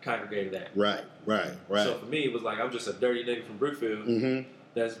like congregated at. Right. So for me, it was like I'm just a dirty nigga from Brookfield.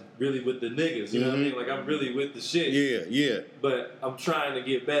 That's really with the niggas, you know what I mean? Like, I'm really with the shit. Yeah. But I'm trying to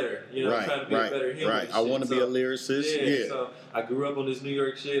get better, I'm trying to be a better human. Right, I want to be a lyricist. Yeah, so I grew up on this New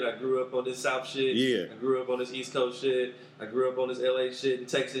York shit. I grew up on this South shit. Yeah. I grew up on this East Coast shit. I grew up on this LA shit and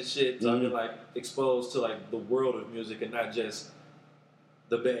Texas shit. So I've been, like, exposed to, like, the world of music and not just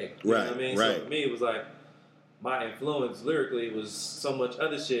the Bay. You know what I mean? So for me, it was like, my influence lyrically was so much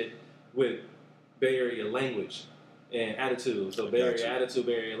other shit with Bay Area language and attitude. So Bay Area attitude,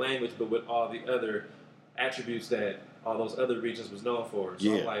 Bay Area language, but with all the other attributes that all those other regions was known for.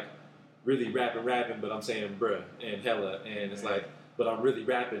 So I'm like really rapping, but I'm saying bruh and hella, and it's like, but I'm really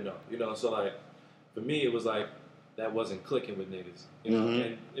rapping though, So like, for me, it was like that wasn't clicking with niggas,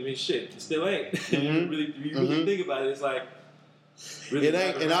 And I mean, shit, it still ain't. You really think about it, it's like really it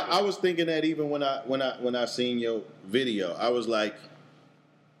ain't. And I was thinking that even when I seen your video, I was like.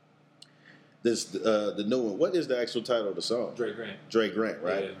 This the new one. What is the actual title of the song? Dre Grant. Dre Grant,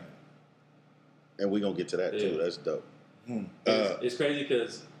 right? Yeah. And we're gonna get to that too. That's dope. It's crazy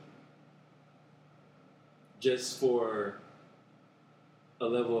because just for a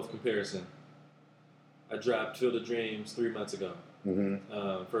level of comparison, I dropped Field of Dreams 3 months ago.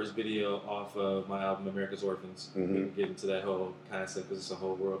 First video off of my album America's Orphans. We can get into that whole concept because it's a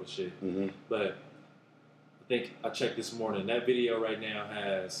whole world of shit. But I think I checked this morning. That video right now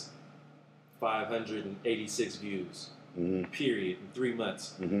has 586 views, period, in 3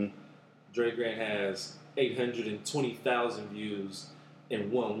 months. Dre Grant has 820,000 views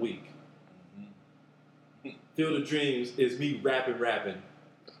in 1 week. Field of Dreams is me rapping,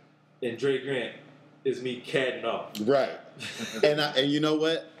 and Dre Grant is me catting off. Right. and you know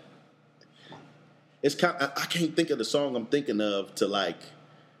what? It's I can't think of the song I'm thinking of to like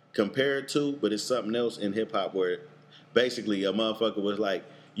compare it to, but it's something else in hip hop where basically a motherfucker was like,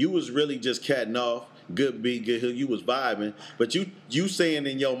 you was really just catting off, good beat, good hook, you was vibing, but you saying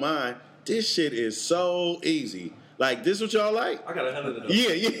in your mind, this shit is so easy. Like, this what y'all like? I got 100 of those.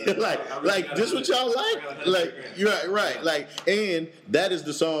 Yeah. Like this what y'all like? Like, you're right. Like, and that is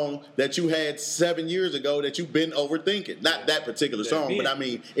the song that you had 7 years ago that you've been overthinking. Not that particular song, but I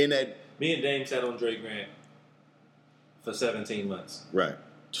mean, in that. Me and Dame sat on Dre Grant for 17 months. Right.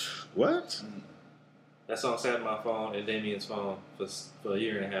 What? That song sat on my phone and Damien's phone for a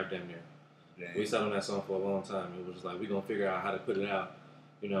year and a half, damn near. Dang. We sat on that song for a long time. It was just like, we're going to figure out how to put it out,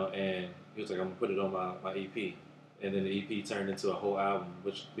 and he was like, I'm going to put it on my EP. And then the EP turned into a whole album,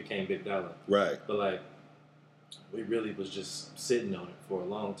 which became Big Dollar. Right. But, like, we really was just sitting on it for a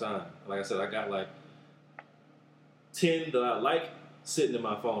long time. Like I said, I got, like, 10 that I like sitting in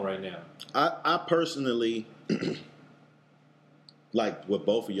my phone right now. I personally like what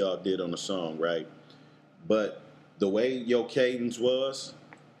both of y'all did on the song, right? But the way your cadence was,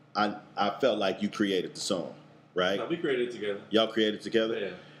 I felt like you created the song, right? No, we created it together. Y'all created it together? Yeah.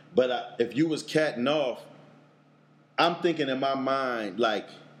 But if you was catting off, I'm thinking in my mind, like,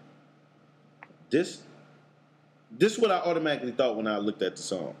 this what I automatically thought when I looked at the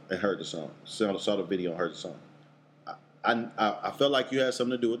song and heard the song. Saw the video and heard the song. I felt like you had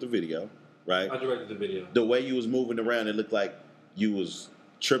something to do with the video, right? I directed the video. The way you was moving around, it looked like you was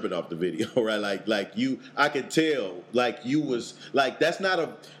tripping off the video, right? Like you, I could tell, like you was, like, that's not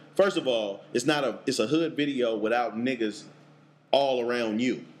a, first of all, it's a hood video without niggas all around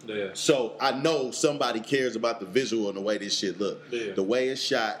you. Yeah. So I know somebody cares about the visual and the way this shit look. Yeah. The way it's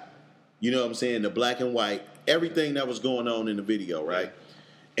shot, you know what I'm saying, the black and white, everything that was going on in the video, right?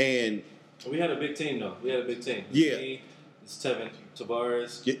 And we had a big team, though. We had a big team. Yeah. Me, it's Tevin,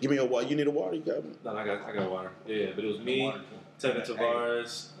 Tavares. Give me a water. You need a water? You got me? No, I got water. Yeah, but it was me, Tevin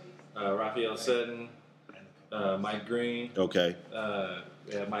Tavares, Raphael Sutton, Mike Green. Okay.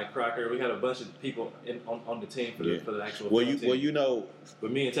 Mike Crocker. We had a bunch of people on the team for the actual team. Well, you know.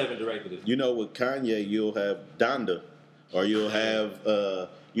 But me and Tevin directed it. You know, with Kanye, you'll have Donda, or you'll have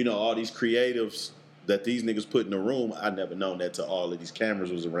all these creatives that these niggas put in the room. I never known that till all of these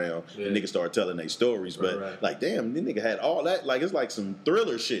cameras was around and niggas started telling their stories. But like, damn, this nigga had all that. Like, it's like some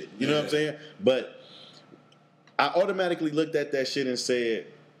thriller shit. You know what I'm saying? But I automatically looked at that shit and said,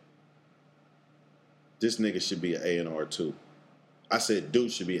 this nigga should be an A&R too. I said,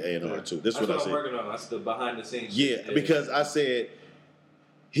 dude should be A&R too. That's what I said. I'm working on. That's the behind the scenes shit. Yeah, because I said,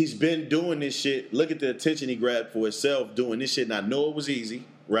 he's been doing this shit. Look at the attention he grabbed for himself doing this shit. And I know it was easy,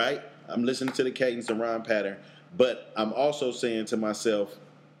 right? I'm listening to the cadence and rhyme pattern. But I'm also saying to myself,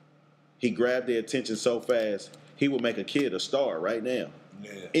 he grabbed their attention so fast, he would make a kid a star right now.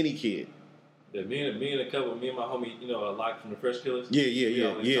 Yeah. Any kid. Yeah, me and my homie, a Lock from the Fresh Killers.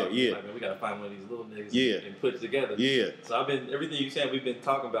 Yeah. Like, man, we gotta find one of these little niggas and put it together. Yeah. So everything you said, we've been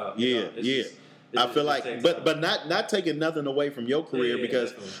talking about. I feel like, but not taking nothing away from your career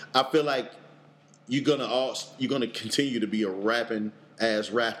because definitely. I feel like you're gonna continue to be a rapping ass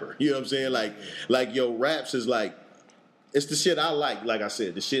rapper. You know what I'm saying? Like your raps is like, it's the shit I like I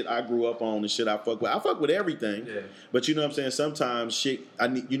said, the shit I grew up on, the shit I fuck with. I fuck with everything. Yeah. But you know what I'm saying? Sometimes shit,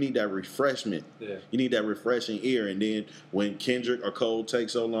 you need that refreshment. Yeah. You need that refreshing ear. And then when Kendrick or Cole take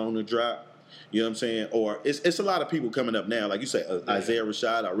so long to drop, you know what I'm saying? Or it's a lot of people coming up now. Like you say, Isaiah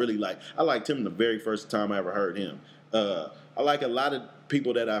Rashad, I liked him the very first time I ever heard him. I like a lot of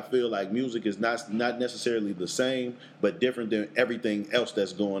people that I feel like music is not necessarily the same, but different than everything else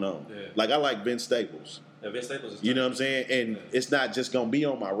that's going on. Yeah. Like I like Vince Staples. Yeah, Vince Staples is you know what I'm saying? And it's not just going to be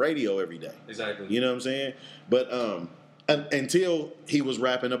on my radio every day. Exactly. You know what I'm saying? But until he was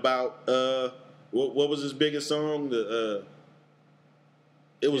rapping about, what was his biggest song?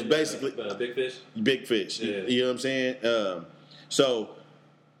 It was basically... Big Fish? Big Fish. Yeah. You know what I'm saying? So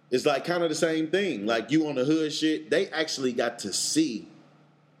it's like kind of the same thing. Like you on the hood shit, they actually got to see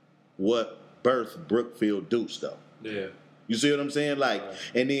what birthed Brookfield Duece, though. Yeah. You see what I'm saying? Like, right.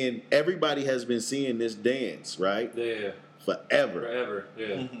 And then everybody has been seeing this dance, right? Yeah. Forever.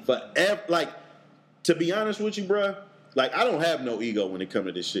 Yeah. Forever. Like, to be honest with you, bruh, like, I don't have no ego when it comes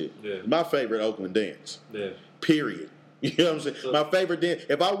to this shit. Yeah. My favorite Oakland dance. Yeah. Period. You know what I'm saying? So, my favorite dance.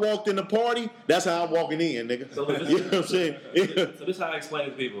 If I walked in the party, that's how I'm walking in, nigga. So you know what I'm saying? So this is how I explain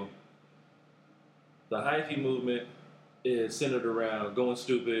to people. The hyphy movement is centered around going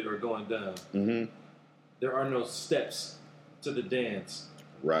stupid or going dumb. Mm-hmm. There are no steps to the dance.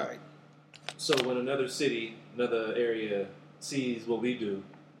 Right. So when another city, another area sees what we do,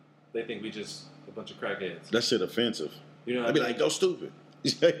 they think we just a bunch of crackheads. That shit offensive. You know, I'd be like, go stupid.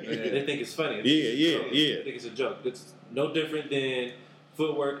 They think it's funny. Yeah. They think it's a joke. It's no different than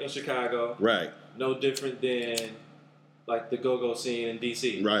footwork in Chicago. Right. No different than like the go-go scene in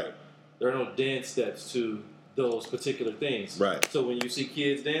DC. Right. There are no dance steps to those particular things. Right. So when you see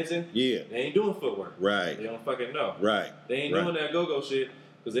kids dancing, Yeah. they ain't doing footwork. Right. They don't fucking know. Right. They ain't doing that go-go shit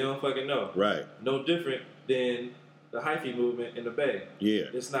because they don't fucking know. Right. No different than the hyphy movement in the Bay. Yeah.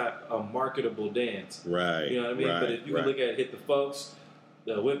 It's not a marketable dance. Right. You know what I mean? Right. But if you can look at Hit the Folks,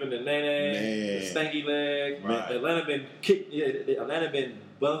 the whipping the nene, the stanky leg, Right. Atlanta been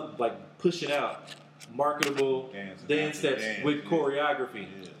pushing out marketable dance steps with choreography.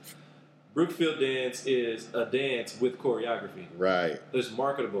 Yeah. Brookfield dance is a dance with choreography. Right. It's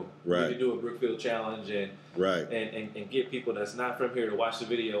marketable. Right. You can do a Brookfield challenge and get people that's not from here to watch the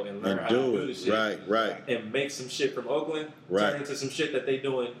video and learn how to do the shit. Right. And make some shit from Oakland Right. turn into some shit that they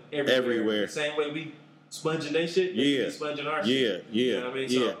doing everywhere. The same way we sponging they shit, they be sponging our shit. You know what I mean?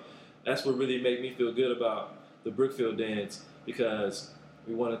 So that's what really made me feel good about the Brookfield dance, because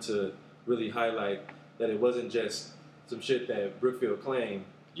we wanted to really highlight that it wasn't just some shit that Brookfield claimed.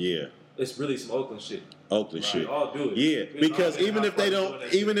 Yeah. It's really some Oakland shit. Oakland shit. All do it. Yeah, because even if they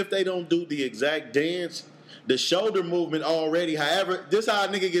don't do the exact dance, the shoulder movement already. However, this how a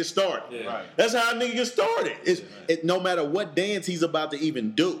nigga get started. Yeah. Right. That's how a nigga get started. It's no matter what dance he's about to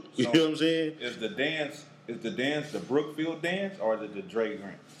even do. You know what I'm saying? Is the dance the Brookfield dance, or is it the Dre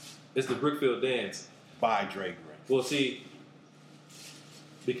Grant? It's the Brookfield dance. By Dre Grant. Well, see,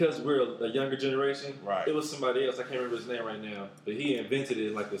 because we're a younger generation, right. It was somebody else. I can't remember his name right now, but he invented it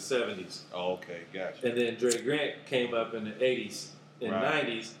in like the 70s. Oh, okay, gotcha. And then Dre Grant came up in the 80s and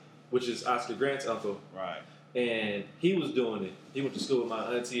 90s, which is Oscar Grant's uncle. Right. And he was doing it. He went to school with my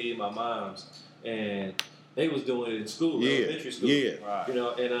auntie and my mom's, and they was doing it in school, elementary school. Yeah. Right. You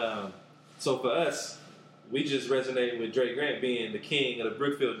know, and so for us, we just resonated with Dre Grant being the king of the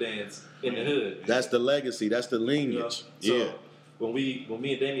Brookfield dance in the hood. That's the legacy. That's the lineage. You know? So when me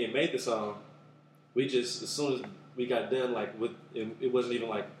and Damian made the song, we just, as soon as we got done, like it wasn't even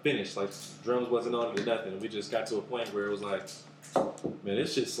like finished, like drums wasn't on it or nothing. We just got to a point where it was like, man,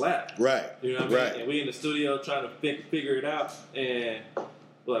 this shit slapped. Right. You know what I mean? And we in the studio trying to figure it out, and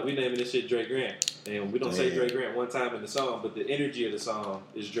we're like, we naming this shit Dre Grant. And we don't say Dre Grant one time in the song, but the energy of the song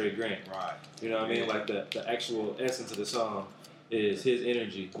is Dre Grant. Right. You know what I mean? Like the actual essence of the song is his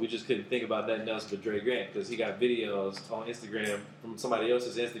energy. We just couldn't think about nothing else but Dre Grant, because he got videos on Instagram from somebody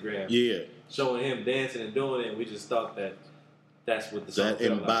else's Instagram showing him dancing and doing it, and we just thought that's what the song felt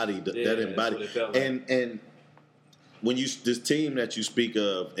embodied. like. That embodied. That's what it felt like. And when this team that you speak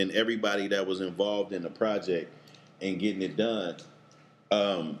of and everybody that was involved in the project and getting it done,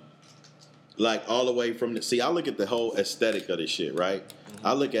 like all the way from I look at the whole aesthetic of this shit, right? Mm-hmm.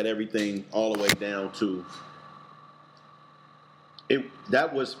 I look at everything all the way down to it.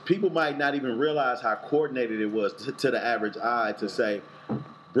 That was, people might not even realize how coordinated it was to the average eye to say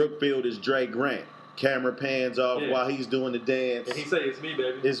Brookfield is Dre Grant. Camera pans off while he's doing the dance. And he say, "It's me,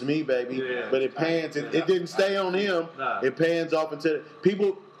 baby. It's me, baby." Yeah. But it pans. It didn't stay on him. Nah. It pans off into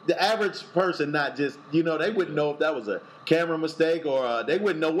people. The average person, not just they wouldn't know if that was a camera mistake or they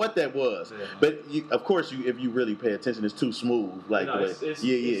wouldn't know what that was. Yeah. But of course, if you really pay attention, it's too smooth. Like it's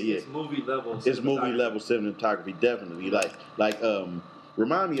movie level. It's movie level cinematography, definitely. Like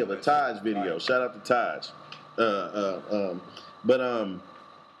remind me of a Taj video. Shout out to Taj.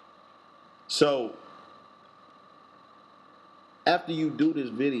 So after you do this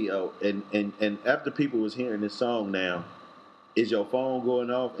video and after people was hearing this song now, is your phone going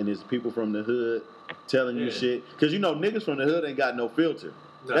off and is people from the hood telling you shit? Because niggas from the hood ain't got no filter.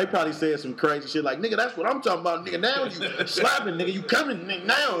 No. They probably said some crazy shit like, nigga, that's what I'm talking about, nigga. Now you slapping, nigga. You coming, nigga.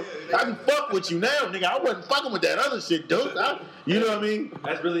 Now I can fuck with you now, nigga. I wasn't fucking with that other shit, dude. You know what I mean?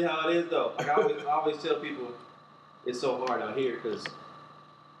 That's really how it is, though. Like I always tell people, it's so hard out here because,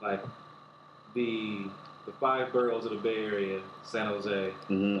 like, the 5 boroughs of the Bay Area, San Jose,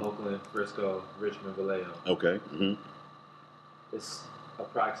 Oakland, Frisco, Richmond, Vallejo. Okay. Mm-hmm. It's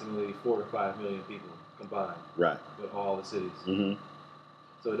approximately 4 to 5 million people combined. Right. With all the cities. Mm-hmm.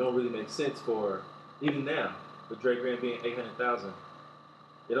 So it don't really make sense for, even now, with Dre Grant being 800,000.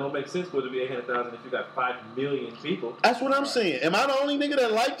 It don't make sense for it to be 800,000 if you got 5 million people. That's what I'm saying. Am I the only nigga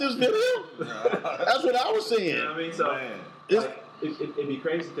that liked this video? That's what I was saying. You know what I mean? So, it'd be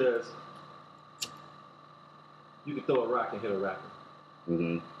crazy because you could throw a rock and hit a rapper.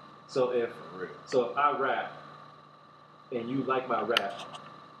 Mm-hmm. So if I rap and you like my rap,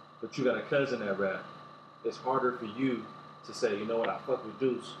 but you got a cousin that rap, it's harder for you to say, you know what, I fuck with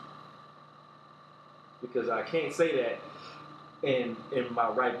Duece. Because I can't say that and in my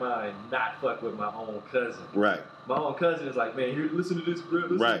right mind not fuck with my own cousin. Right. My own cousin is like, man, here, listen to this, bro.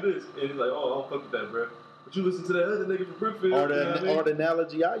 Listen to this. And he's like, oh, I don't fuck with that, bro. But you listen to that other nigga from Brookfield. Or the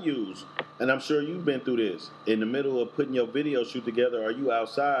analogy I use, and I'm sure you've been through this. In the middle of putting your video shoot together, or you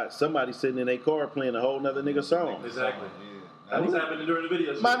outside, somebody sitting in their car playing a whole nother nigga song. Exactly. That was happening during the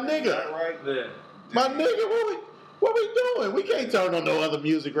video shoot. My nigga. Right? Yeah. My nigga, what we doing? We can't turn on no other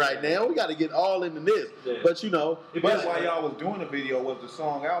music right now. We got to get all into this. Yeah. But you know, that's why y'all was doing the video. Was the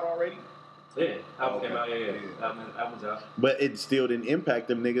song out already? Yeah, album came out. Yeah. Album's out. But it still didn't impact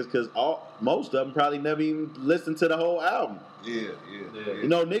them niggas because most of them probably never even listened to the whole album. Yeah. You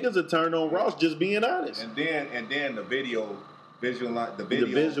know, niggas are turned on Ross, just being honest. And then the video. The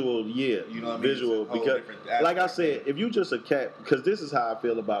visual, yeah, you know what I mean? Visual, because like I said, if you just a cat, because this is how I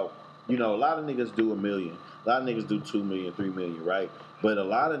feel about, you know, a lot of niggas do $1 million, a lot of niggas do 2 million, 3 million, right? But a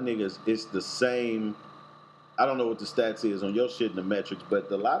lot of niggas, it's the same. I don't know what the stats is on your shit and the metrics,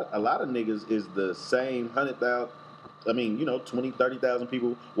 but a lot of niggas is the same 100,000. I mean, you know, 20, 30,000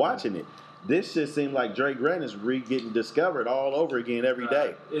 people watching it. This shit seems like Dre Grant is getting discovered all over again every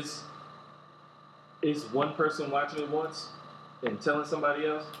day. It's one person watching it once and telling somebody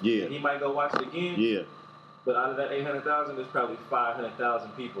else. Yeah. And he might go watch it again. Yeah. But out of that 800,000, there's probably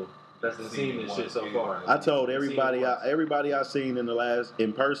 500,000 people that's seen this shit so far. I told everybody I seen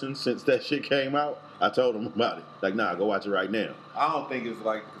in person since that shit came out, I told them about it. Like, nah, go watch it right now. I don't think it's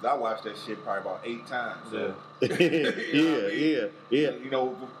like, because I watched that shit probably about 8 times. So. Yeah. You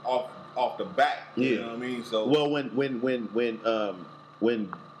know, off the bat. You know what I mean? So well, when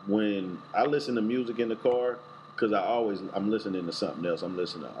I listen to music in the car, because I'm listening to something else. I'm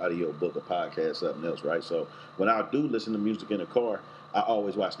listening to audio, book, a podcast, something else, right? So when I do listen to music in the car, I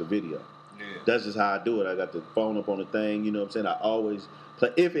always watch the video. Yeah. That's just how I do it. I got the phone up on the thing, you know what I'm saying? I always play,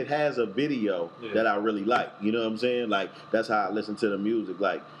 if it has a video that I really like, you know what I'm saying? Like, that's how I listen to the music.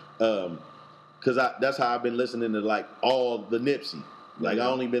 Like, because that's how I've been listening to, like, all the Nipsey. Like, I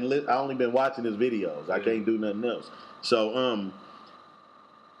only been watching his videos. I can't do nothing else. So,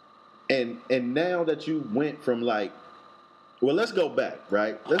 and now that you went from, like, well, let's go back,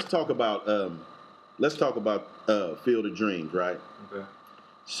 right? Let's talk about Field of Dreams, right? Okay.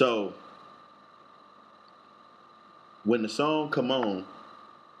 So when the song come on,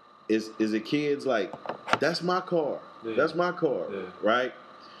 is it kids like, that's my car, right?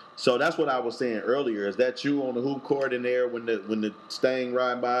 So that's what I was saying earlier. Is that you on the hoop court in there when the Stang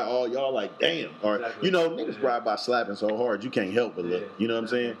ride by? All y'all like, damn, or exactly. You know, niggas ride by slapping so hard you can't help but look. You know what I'm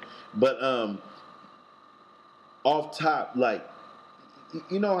saying? But off top, like,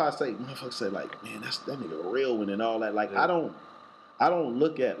 you know how I say, motherfuckers say like, man, that nigga a real one and all that. Like, I don't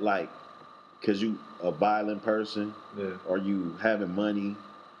look at, like, cause you a violent person, or you having money,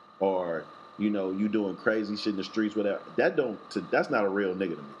 or you know, you doing crazy shit in the streets, whatever. That's not a real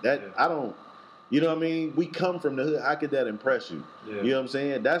nigga to me. I don't, you know what I mean? We come from the hood. How could that impress you? Yeah. You know what I'm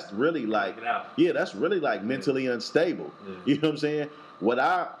saying? That's really like, that's really like mentally unstable. Yeah. You know what I'm saying? What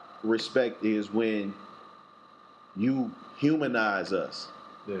I respect is when you humanize us,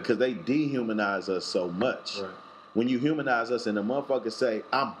 because they dehumanize us so much. Right. When you humanize us and the motherfuckers say,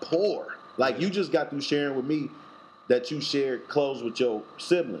 I'm poor. Like, you just got through sharing with me that you shared clothes with your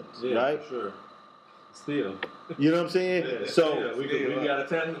siblings, right? Sure. Still. You know what I'm saying? Yeah, so we got to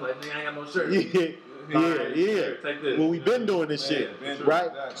tell him, like, nigga, I ain't got no shirt. Yeah. Take this. Well, we've been doing this shit, right?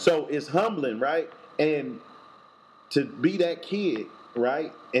 Exactly. So it's humbling, right? And to be that kid,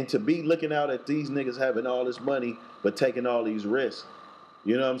 right? And to be looking out at these niggas having all this money, but taking all these risks.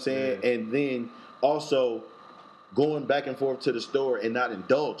 You know what I'm saying? Yeah. And then also going back and forth to the store and not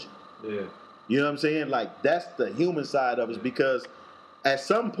indulging. Yeah. You know what I'm saying? Like, that's the human side of it, because at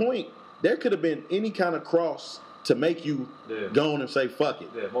some point there could have been any kind of cross to make you go on and say fuck it.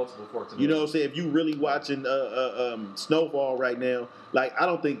 Yeah, multiple forks. You know what I'm saying? If you really watching Snowfall right now, like, I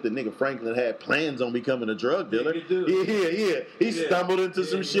don't think the nigga Franklin had plans on becoming a drug dealer. He stumbled into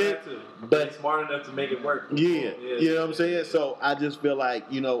some shit, but he's smart enough to make it work. You know what I'm saying? So I just feel like,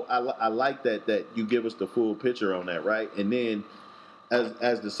 you know, I like that you give us the full picture on that, right? And then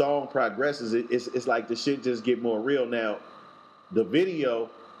as the song progresses, it's like the shit just get more real. Now, the video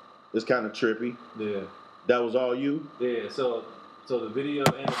is kind of trippy. Yeah. That was all you? Yeah, so the video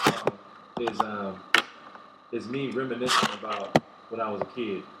and the song is me reminiscing about when I was a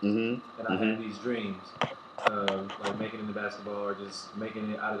kid. Mm-hmm. And I had these dreams, like making it in the basketball or just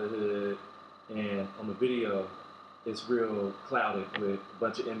making it out of the hood. And on the video, it's real clouded with a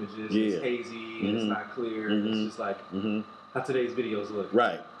bunch of images. It's hazy and it's not clear. It's just like how today's videos look.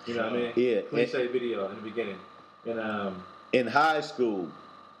 Right. You know what I mean? Yeah. Cliche video in the beginning. And in high school,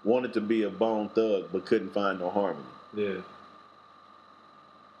 wanted to be a Bone Thug but couldn't find no harmony. Yeah.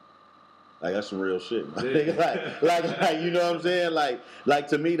 Like that's some real shit, man. like you know what I'm saying? Like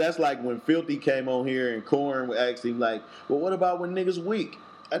to me, that's like when Filthy came on here and Corn would ask him like, well, what about when niggas weak?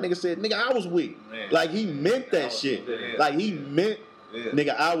 That nigga said, nigga, I was weak. Man. Like he meant that shit. Like he meant,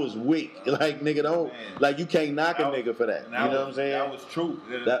 nigga, I was weak. Like nigga, don't like you can't knock a nigga for that. You know what I'm saying? That was true.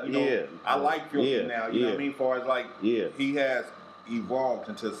 I like Filthy now. You know what I mean? As far as like, he has evolved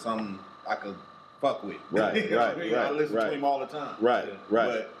into something I could fuck with. Right. I listen to him all the time. Right.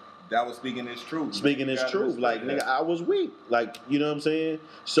 But that was speaking his truth. Speaking his truth. Like, nigga, I was weak. Like, you know what I'm saying?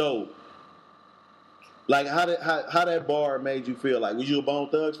 So, like, how that bar made you feel? Like, was you a Bone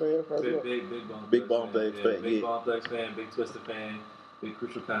Thugs fan? Big Bone Thugs fan. Big Bone Thugs fan, big Twisted fan, big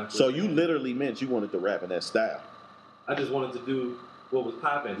Crucial Conflict. So you literally meant you wanted to rap in that style. I just wanted to do what was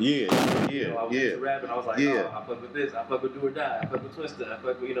popping. I was into rap and I was like, oh, I fuck with this, I fuck with Do or Die, I fuck with Twisted, I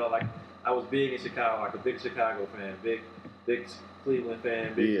fuck with, like, I was big in Chicago, like a big Chicago fan, big Cleveland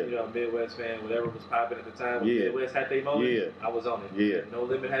fan, big, Midwest fan, whatever was popping at the time. When Midwest had their moment, I was on it. No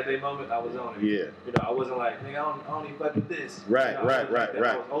Limit had their moment, I was on it. I wasn't like, nigga, I don't even fuck with this. Right. I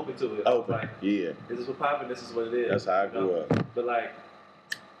was open to it. I was like, this is what popping, this is what it is. That's how I grew up. But like,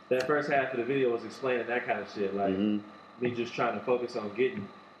 that first half of the video was explaining that kind of shit. Like, me just trying to focus on getting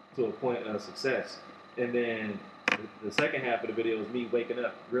to a point of success. And then the second half of the video was me waking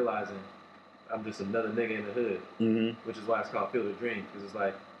up, realizing I'm just another nigga in the hood, which is why it's called Field of Dreams, because it's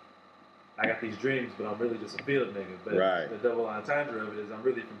like, I got these dreams, but I'm really just a field nigga. But the double entendre of it is I'm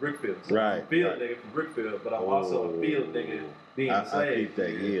really from Brookfield. So I'm a field nigga from Brookfield, but I'm also a field nigga being a slave.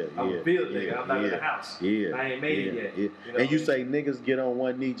 I'm a field nigga. I'm not in the house. I ain't made it yet. You know and you say niggas get on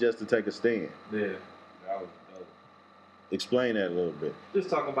one knee just to take a stand. Yeah. Explain that a little bit. Just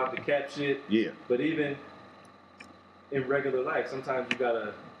talking about the cap shit. Yeah. But even in regular life, sometimes you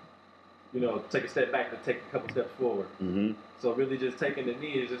gotta, take a step back and take a couple steps forward. So really just taking the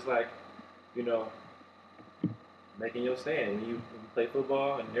knee is just like, making your stand. When you play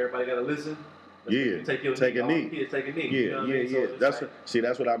football and everybody gotta listen. Take a knee. Kids take a knee.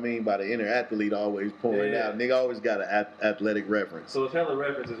 That's what I mean by the inner athlete always pouring out. Nigga always got an athletic reference. So it's hella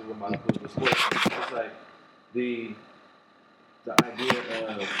references with my sports. It's like the idea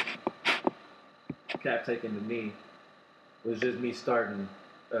of Cap taking the knee was just me starting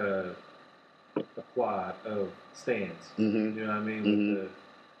a quad of stands. You know what I mean? With the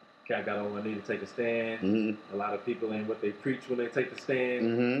Cap got on one knee to take a stand. A lot of people ain't what they preach when they take the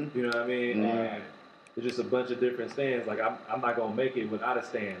stand. You know what I mean? And there's just a bunch of different stands. Like I'm not gonna make it without a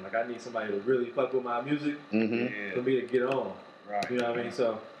stand. Like I need somebody to really fuck with my music for me to get on. Right. You know what I mean?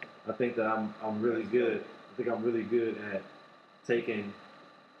 So I think that I'm really good. I think I'm really good at taking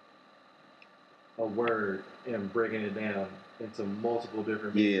a word and breaking it down into multiple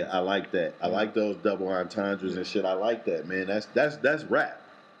different meanings. I like that. I like those double entendres and shit. I like that, man. That's rap.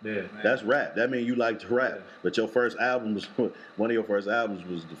 Yeah, that's rap. That means you like to rap. But your first album was one of your first albums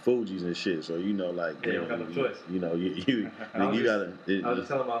was the Fugees and shit. So you got no choice. You gotta. I was just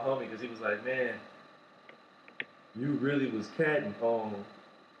telling my homie because he was like, "Man, you really was catting on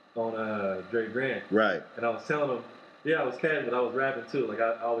Dre Grant." Right. And I was telling him, I was catting, but I was rapping too. Like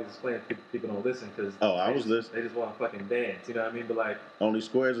I always explain, people don't listen because I was listening. They just want to fucking dance. You know what I mean? But like only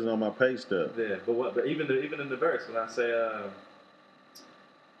squares is on my pay stuff. Yeah, but even in the verse when I say.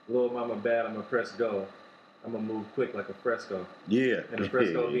 Little mama bad, I'ma press go. I'ma move quick like a fresco. Yeah. And a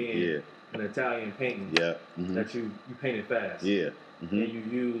fresco being an Italian painting. Yeah. That you painted fast. Yeah. And you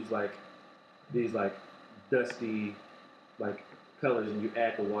use like these like dusty like colors and you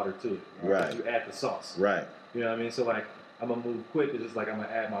add the water to it. Right. You add the sauce. Right. You know what I mean? So like I'm gonna move quick, it's just like I'm gonna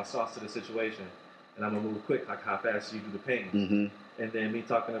add my sauce to the situation. And I'm gonna move quick like how fast you do the painting. And then me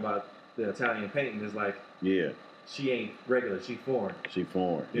talking about the Italian painting is like she ain't regular, she foreign. She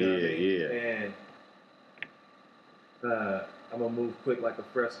foreign. You know what I mean? And I'm gonna move quick like a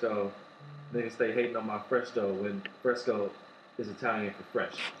fresco. Niggas stay hating on my fresco when fresco is Italian for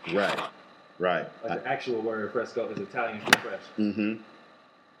fresh. Right. Like the actual word fresco is Italian for fresh.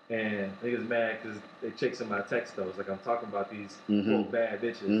 And niggas mad because they chicks in my text though. It's like I'm talking about these quote bad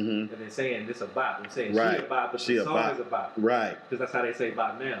bitches. And they're saying this a bop. I'm saying she a bop, but the song is a bop. Right. Because that's how they say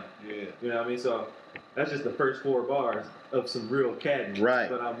bop now. Yeah. You know what I mean? So that's just the first 4 bars of some real catting. Right.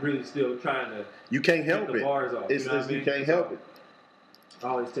 But I'm really still trying to get the bars off. You can't help it. I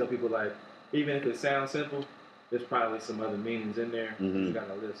always tell people like, even if it sounds simple, there's probably some other meanings in there. You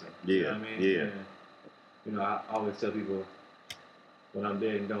gotta listen. Yeah. You know what I mean? you know, I always tell people when I'm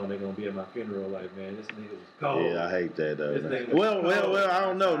dead and gone, they're gonna be at my funeral. Like, man, this nigga was cold. Yeah, I hate that though. Well, I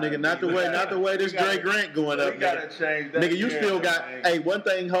don't know, nigga. Not the way this Dre Grant going up. We gotta change that. Nigga, you still got. Hey, one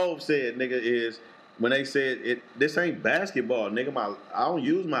thing Hov said, nigga, is when they said this ain't basketball, nigga. I don't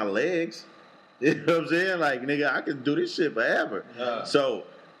use my legs. You know what I'm saying? Like, nigga, I can do this shit forever. So.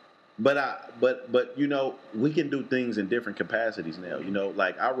 But you know, we can do things in different capacities now. You know,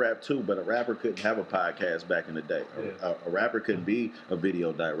 like I rap too, but a rapper couldn't have a podcast back in the day. Yeah. A rapper couldn't be a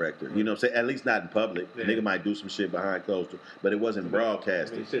video director. You know what I'm saying? At least not in public. Yeah. Nigga might do some shit behind closed doors, but it wasn't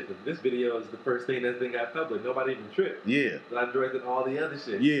broadcasted. I mean, shit, this video is the first thing that thing got public. Nobody even tripped. Yeah. But I directed all the other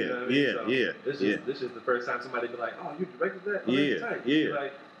shit. Yeah, you know what I mean? yeah. This is the first time somebody be like, oh, you directed that? Oh, yeah.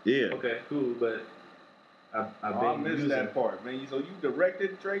 Like, yeah. Okay, cool, but I missed that part, man. So you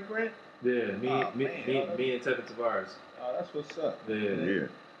directed Dre Grant? Yeah, me and Tevin Tavares. Oh, that's what's up. Yeah.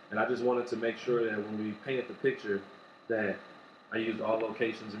 And I just wanted to make sure that when we painted the picture that I used all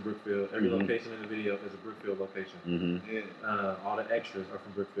locations in Brookfield. Every location in the video is a Brookfield location. Mm-hmm. Yeah. All the extras are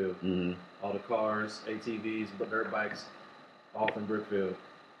from Brookfield. Mm-hmm. All the cars, ATVs, dirt bikes, all from Brookfield.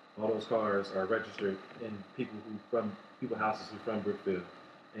 All those cars are registered in people houses who from Brookfield.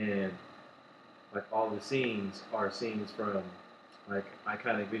 And like all the scenes are scenes from like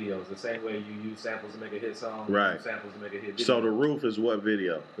iconic videos. The same way you use samples to make a hit song, right? You use samples to make a hit video. So the roof is what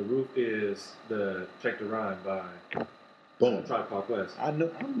video? The roof is the Check the Rhyme by Tribe Called Quest. I know.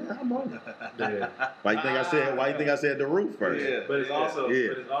 I'm on it. Yeah. Why you think I said the roof first? Yeah, but it's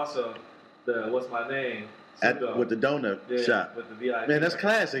also the What's My Name. With the donut shop. With the VIP. Man, that's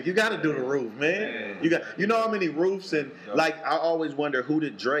classic. You got to do the roof, man. You know how many roofs and like I always wonder who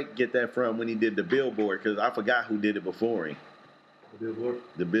did Drake get that from when he did the billboard, because I forgot who did it before him.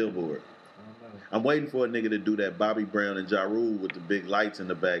 The billboard. I'm waiting for a nigga to do that Bobby Brown and Ja Rule with the big lights in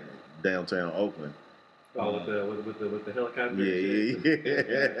the back downtown Oakland. Oh, with the helicopter.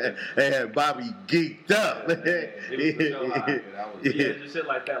 Yeah. They had Bobby geeked up. Just shit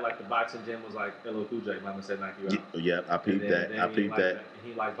like that. Like the boxing gym was like LL Cool J. Mama said knock you out. Yeah, I peeped that.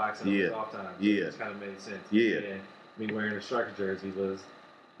 He liked boxing on his off time. So it kind of made sense. Yeah. And me wearing a Shark jersey was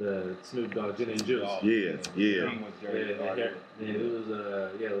the Snoop Dogg Gin and Juice. Yeah. It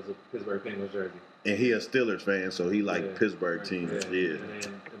was a Pittsburgh Penguins jersey. And he a Steelers fan, so he liked Pittsburgh teams. Yeah. And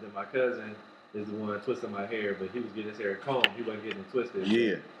then my cousin is the one twisting my hair, but he was getting his hair combed. He wasn't getting it twisted.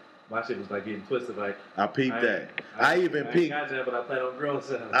 Yeah. My shit was like getting twisted. Like I peeped that. I even peeped. I but I plan on growing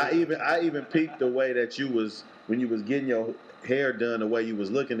some. I even peeped the way that you was when you was getting your hair done, the way you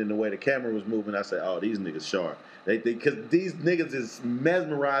was looking and the way the camera was moving. I said, "Oh, these niggas sharp." Because these niggas is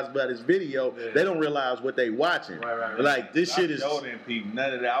mesmerized by this video. Yeah. They don't realize what they watching. Right. Like this shit is. I didn't peep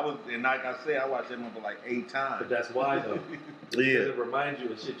none of that. And like I said, I watched that movie like 8 times. But that's why though. Because it reminds you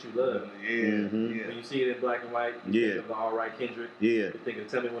of shit you love. Yeah. When you see it in black and white, you think of the All Right Kendrick. Yeah. You think of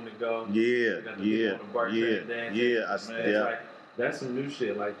Tell Me When to Go. That's some new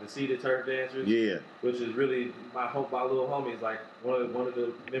shit, like the seated turf dancers. Yeah. Which is really my little homies. Like one of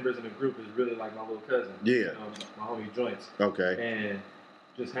the members in the group is really like my little cousin. Yeah. My homie Joints. Okay. And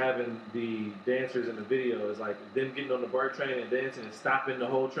just having the dancers in the video is like them getting on the BART train and dancing and stopping the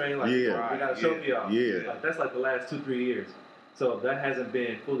whole train. Like, we got to show for y'all. Yeah. Like, that's like the last 2-3 years. So that hasn't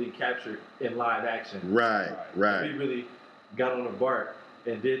been fully captured in live action. Right. We really got on the BART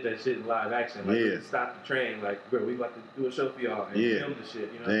and did that shit in live action. Like, we stopped the train. Like, bro, we about to do a show for y'all and film the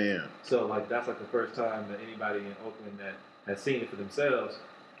shit, you know? Damn. So, like, that's like the first time that anybody in Oakland that has seen it for themselves,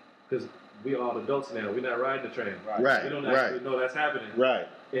 because we all adults now. We're not riding the train. Right. We don't actually know that's happening. Right.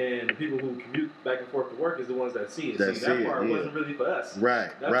 And the people who commute back and forth to work is the ones that see it. That part wasn't really for us.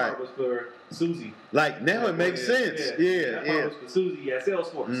 Right. That part was for Susie. Like, now it makes sense. That part was for Susie at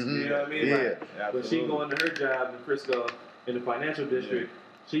Salesforce. You know what I mean? Yeah. Like, when she going to her job in Frisco in the financial district,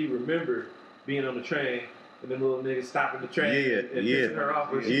 she remembered being on the train and them little niggas stopping the train and pissing her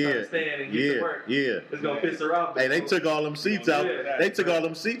off when she's trying to stand and get to work. It's going to piss her off. Hey, they took all them seats out. They took all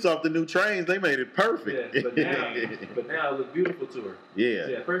them seats off the new trains. They made it perfect. But now it looked beautiful to her. Yeah.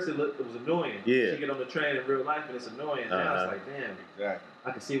 See, at first it was annoying. Yeah. She get on the train in real life and it's annoying. Now it's like, damn. Exactly.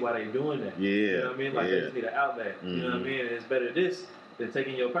 I can see why they doing that. Yeah. You know what I mean? Like, they just need an outlet. You know what I mean? And it's better this than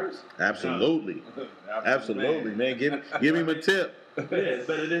taking your purse. Absolutely. Absolutely, man. Give him a tip. Yeah, it's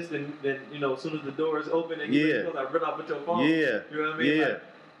better this than you know, as soon as the doors open and you like run off with your phone. Yeah. You know what I mean? Like,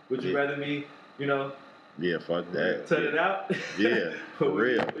 would you rather me, you know, fuck that. Turn it out? Yeah. For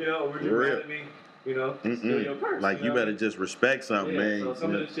real. You know, or would you rather me, you know, steal your purse? Like, you better just respect something, man. So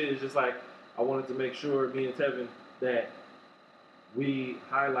some of this shit is just like, I wanted to make sure, me and Tevin, that we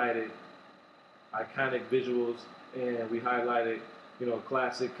highlighted iconic visuals and we highlighted, you know,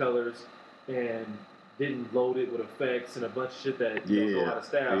 classic colors and didn't load it with effects and a bunch of shit that don't go out of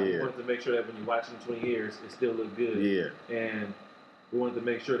style. We wanted to make sure that when you watch it in 20 years, it still looked good. Yeah. And we wanted to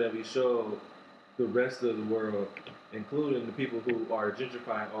make sure that we showed the rest of the world, including the people who are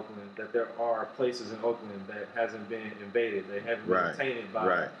gentrifying Oakland, that there are places in Oakland that hasn't been invaded. They haven't been tainted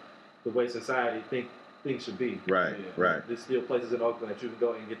by the way society things should be. Right. There's still places in Oakland that you can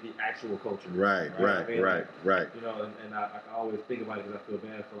go and get the actual culture. Right. You know, and I always think about it because I feel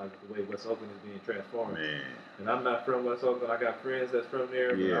bad for like the way West Oakland is being transformed. Man. And I'm not from West Oakland. I got friends that's from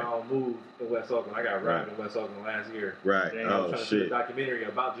there, but I don't move in West Oakland. I got robbed in West Oakland last year. Right. And I was trying to shoot a documentary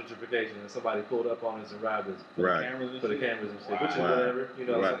about gentrification, and somebody pulled up on us and robbed us for the cameras and shit, which is whatever. You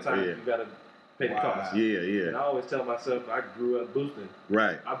know, sometimes you got to pay the cost. Yeah. And I always tell myself I grew up boosting.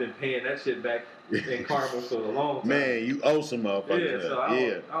 Right. I've been paying that shit back in karma for a long time. Man, you owe some motherfuckers. Yeah, so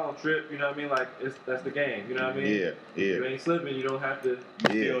I don't trip, you know what I mean? Like, that's the game, you know what I mean? Yeah. You ain't slipping, you don't have to.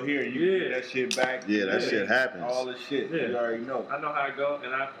 Still here, you get that shit back. Yeah, that shit happens. All this shit, you already know. I know how it go,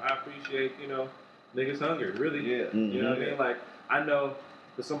 and I appreciate, you know, niggas hungry, really. Yeah. You know what I mean? Like, I know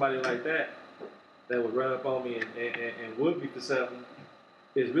for somebody like that would run up on me and would me for something,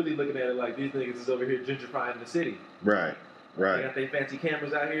 is really looking at it like these niggas is over here gentrifying the city. Right. They got their fancy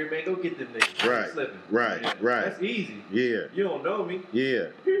cameras out here, man. Go get them niggas. Right. That's easy. Yeah. You don't know me. Yeah.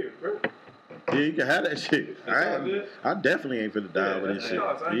 Here, bro. Yeah, you can have that shit. I definitely ain't finna die with this shit.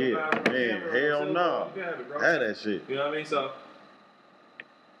 Man, hell no. Have that shit. You know what I mean? So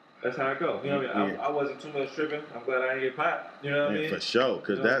that's how it go. You know what I mean? I wasn't too much tripping. I'm glad I didn't get popped. You know what I mean? For sure,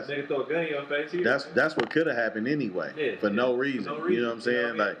 because that's nigga throw a gun in your face. That's what could have happened anyway. For no reason. You know what I'm saying?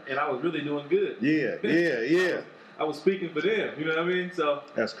 You know what I mean? And I was really doing good. Yeah. I was speaking for them. You know what I mean? So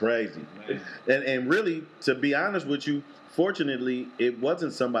that's crazy. And really, to be honest with you, fortunately, it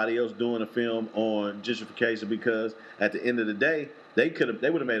wasn't somebody else doing a film on gentrification, because at the end of the day, they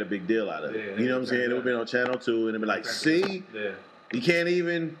would have made a big deal out of it. You know what I'm saying? It would have been on Channel 2 and it'd be like, see, you can't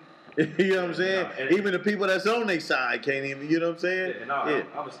even. You know what I'm saying? Even the people that's on their side can't even. You know what I'm saying?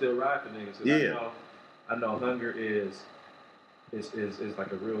 I'm still ride for niggas. I know hunger is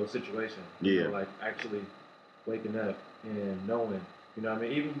like a real situation. You know, like actually waking up and knowing. You know what I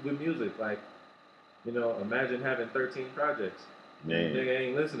mean? Even with music, like, you know, imagine having 13 projects. Man. Nigga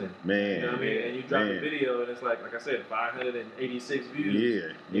ain't listening. Man. You know what I mean? And you drop a video and it's like I said, 586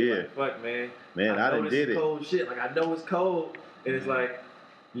 views. Yeah. Like, fuck, man. Man, I done did it. Cold shit. Like, I know it's cold. And it's like,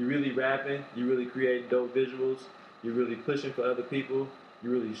 you really rapping, you really creating dope visuals, you really pushing for other people,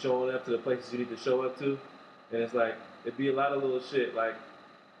 you really showing up to the places you need to show up to. And it's like, it'd be a lot of little shit. Like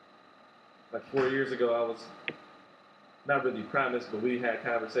 4 years ago, I was not really promised, but we had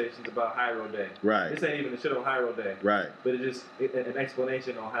conversations about High Road Day. Right. This ain't even the shit on High Road Day. Right. But it's just an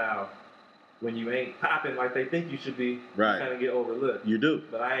explanation on how when you ain't popping like they think you should be, you kind of get overlooked. You do.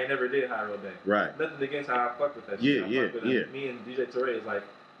 But I ain't never did High Road Day. Right. Nothing against how I fuck with that shit. Me and DJ Torre is like,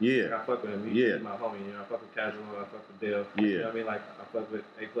 like, I fuck with him. He's my homie. You know, I fuck with Casual. I fuck with Dale. You know what I mean? Like, I fuck with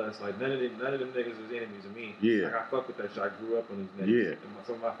A+. Like, none of them niggas is enemies of me. Like, I fuck with that shit. I grew up on these niggas. And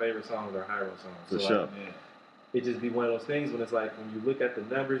some of my favorite songs are High Road songs. For sure. Like, it just be one of those things when it's like, when you look at the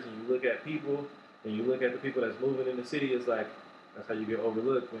numbers and you look at people and you look at the people that's moving in the city, it's like, that's how you get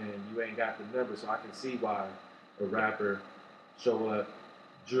overlooked when you ain't got the numbers. So I can see why a rapper show up,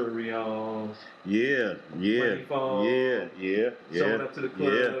 jewelry on, money phone, showing up to the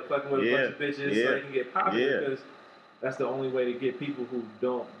club, fucking with a bunch of bitches so they can get popular, because that's the only way to get people who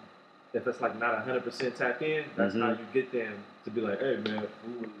don't, if it's like not 100% tapped in, that's how you get them to be like, hey man,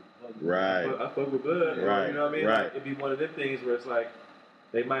 I fuck with Bud. You know what I mean? Like, it'd be one of them things where it's like,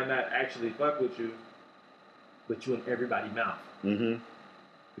 they might not actually fuck with you, but you in everybody's mouth.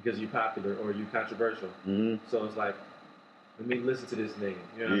 Because you popular or you controversial. So it's like, let me listen to this nigga.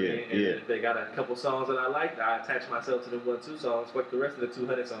 You know what I mean? And if they got a couple songs that I like, I attach myself to the 1-2 songs. Fuck the rest of the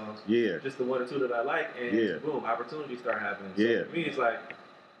 200 songs. Just the 1 or 2 that I like, and boom, opportunities start happening. So for me, it's like,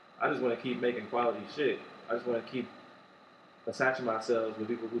 I just want to keep making quality shit. I just want to keep attaching myself with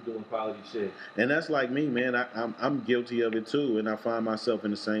people who doing quality shit. And that's like me, man. I'm guilty of it too, and I find myself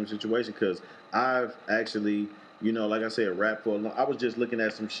in the same situation because I've actually, you know, like I said, rap for a long. I was just looking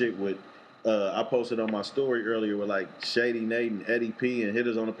at some shit with. I posted on my story earlier with like Shady Nate and Eddie P and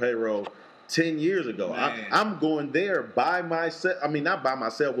Hitters on the Payroll 10 years ago. I'm going there by myself. I mean, not by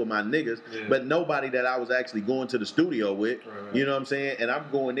myself with my niggas, but nobody that I was actually going to the studio with. You know what I'm saying? And I'm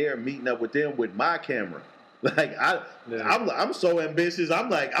going there meeting up with them with my camera. Like I'm so ambitious. I'm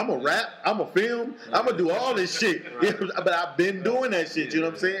like, I'm a rap, I'm a film, I'm gonna do all this shit. Right. But I've been doing that shit. You know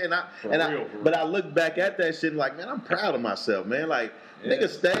what I'm saying? But I look back at that shit and like, man, I'm proud of myself, man. Like, nigga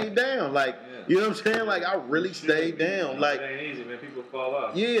stayed down. Like, you know what I'm saying? Like, I really stayed down. Like, it ain't easy, man. People fall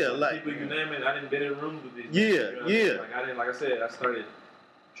off. Yeah, like people you name it. I didn't been in rooms with these. Yeah, you know I mean? Like I said, I started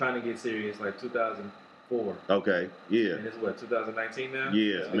trying to get serious like 2004. Okay, yeah. And it's what, 2019 now?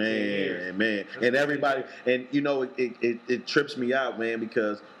 Yeah, man. That's and everybody, and you know, it trips me out, man,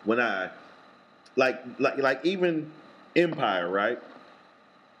 because when I, like even Empire, right?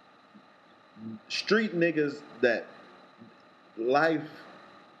 Street niggas that life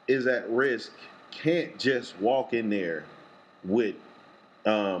is at risk can't just walk in there with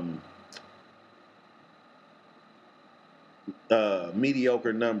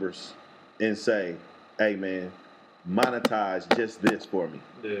mediocre numbers and say, hey man, monetize just this for me.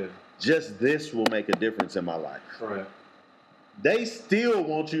 Yeah. Just this will make a difference in my life. Right. They still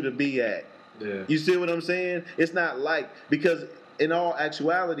want you to be at. Yeah. You see what I'm saying? It's not like, because in all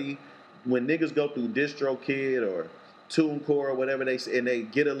actuality, when niggas go through DistroKid or TuneCore or whatever, they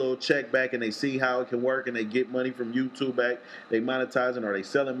get a little check back and they see how it can work and they get money from YouTube back, they monetizing or they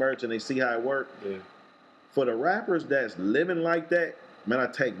selling merch and they see how it works. Yeah. For the rappers that's living like that, man, I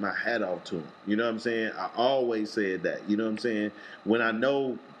take my hat off to them. You know what I'm saying? I always said that. You know what I'm saying? When I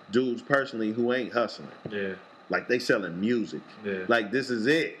know dudes personally who ain't hustling. Yeah. Like, they selling music. Yeah. Like, this is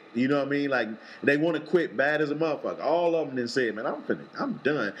it. You know what I mean? Like, they want to quit bad as a motherfucker. All of them then said, man, I'm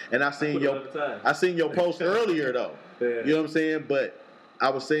done. And I seen your post earlier, though. Yeah. You know what I'm saying? But I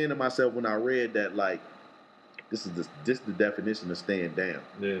was saying to myself when I read that, like, this is the definition of staying down.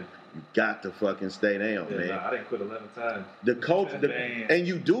 Yeah. You got to fucking stay down, man. Nah, I didn't quit 11 times. The culture, and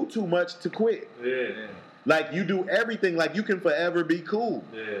you do too much to quit. Yeah. Like, you do everything. Like, you can forever be cool.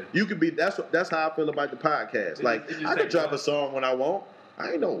 Yeah. You can be. That's how I feel about the podcast. Like, I can drop a song when I want.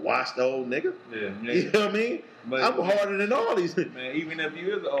 I ain't no washed old nigga. Yeah. You know what I mean? But I'm harder than all these. Man, even if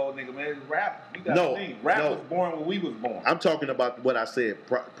you is an old nigga, man, rap. You got to think. Rap was born when we was born. I'm talking about what I said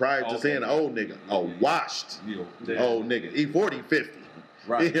prior to saying an old nigga. A washed old nigga. He 40, 50.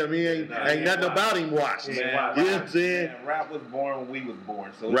 Right. You know what I mean? Ain't nothing about him washed. You know what I'm saying? Man, rap was born when we was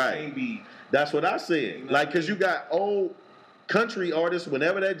born. So right. It can't be. That's what I said. You know, like, because you got old country artists,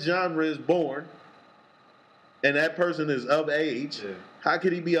 whenever that genre is born, and that person is of age, how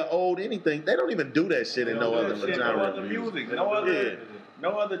could he be an old anything? They don't even do that shit in no other genre. No other music.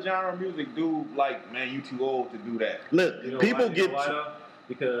 No other genre of music do, like, man, you too old to do that. Look, you know people why? get...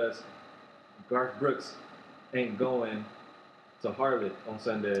 Because Garth Brooks ain't going to Harlot on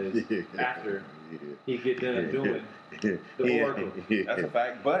Sundays after he get done doing the Oracle. That's a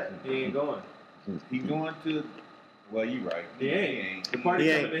fact, but he ain't going. He going to... Well, you right. He ain't. The party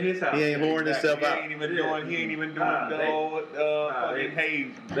coming to his house. He ain't whoring himself out. He ain't even doing the old fucking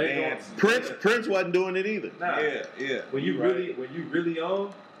Hayes dance. Prince wasn't doing it either. Nah. Yeah. When you really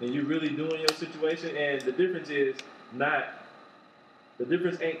own and you really doing your situation, and the difference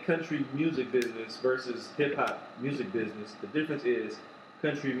ain't country music business versus hip hop music business. The difference is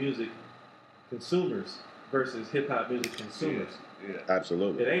country music consumers versus hip hop music consumers. Yeah.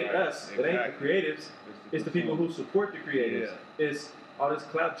 Absolutely. It ain't us. Exactly. It ain't the creatives. It's the people who support the creatives. Yeah. It's all this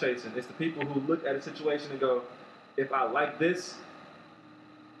clout chasing. It's the people who look at a situation and go, if I like this,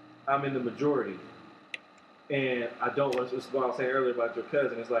 I'm in the majority. And I don't want to, this is what I was saying earlier about your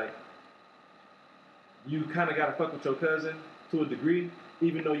cousin. It's like, you kind of got to fuck with your cousin to a degree,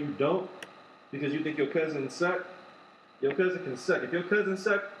 even though you don't, because you think your cousin suck. Your cousin can suck. If your cousin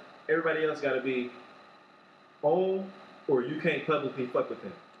suck, everybody else got to be on, or you can't publicly fuck with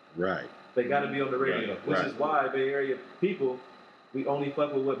them. Right. They got to be on the radio, which is why Bay Area people, we only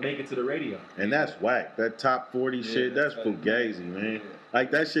fuck with what make it to the radio. And that's whack. That top 40 shit, that's fugazi, man. Yeah.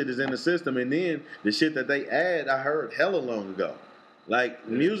 Like, that shit is in the system. And then the shit that they add, I heard hella long ago. Like,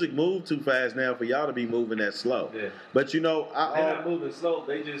 music moved too fast now for y'all to be moving that slow. Yeah. But, you know, they're not moving slow.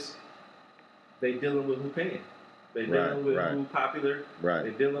 They dealing with who paying. They dealing with who popular. Right.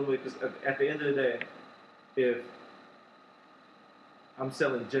 They dealing with, because at the end of the day, if I'm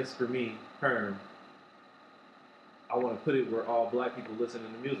selling just for me, perm, I want to put it where all black people listen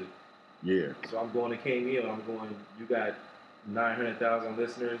to music. Yeah. So I'm going to KMEL. I'm going, you got 900,000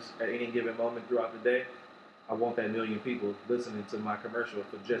 listeners at any given moment throughout the day. I want that million people listening to my commercial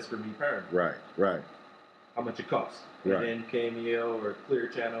for just for me, perm. Right. How much it costs. And then KMEL or Clear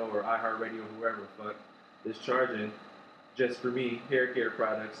Channel or iHeartRadio, whoever the fuck, is charging just for me hair care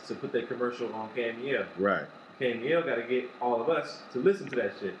products to put their commercial on KMEL. Right. KMEL got to get all of us to listen to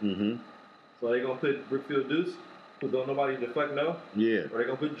that shit. Mm-hmm. So they going to put Brookfield Duece, who don't nobody the fuck know. Yeah. Or they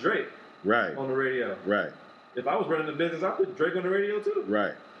going to put Drake on the radio. Right. if I was running the business, I'd put Drake on the radio too.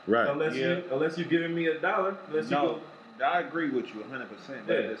 Right. Unless you're giving me $1, I agree with you 100%.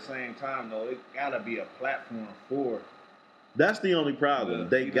 But at the same time, though, it gotta be a platform for. That's the only problem.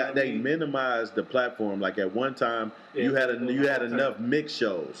 They minimized the platform. Like at one time, you had enough mix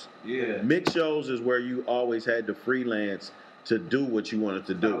shows. Yeah. Mix shows is where you always had to freelance to do what you wanted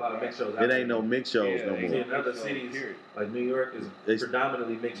to do. Not a lot of mix shows. It ain't no mix shows no more. In other cities, like New York, is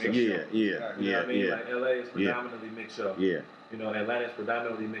predominantly mixed shows. Yeah. You know what I mean? Like LA is predominantly mixed shows. Yeah. You know, Atlanta is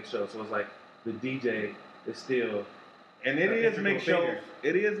predominantly mixed shows. So it's like the DJ is still. And it is mixed shows.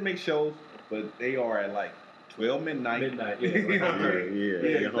 It is mixed shows, but they are at like 12 midnight. Yeah. Exactly.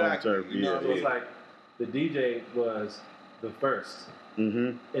 So it's like the DJ was the first.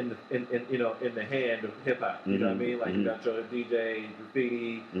 In the hand of hip hop, you know what I mean? Like you got your DJ,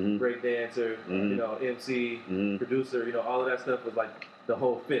 graffiti, break dancer, MC, producer, all of that stuff was like the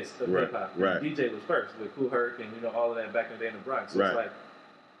whole fist of hip hop. Right. DJ was first with Kool Herc and all of that back in the day in the Bronx. So it's like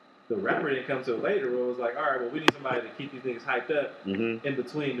the rapper didn't come till later where it was like, all right, well we need somebody to keep these things hyped up in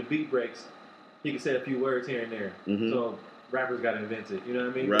between the beat breaks. He can say a few words here and there. So rappers got invented, you know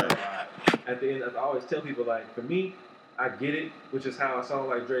what I mean? Right. But at the end, I always tell people, like, for me, I get it, which is how a song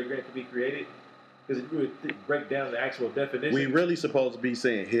like Dre Grant could be created. Because if you really break down the actual definition. We really supposed to be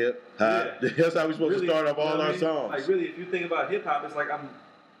saying hip hop. That's how we supposed to start off all our songs. Like really, if you think about hip hop, it's like I'm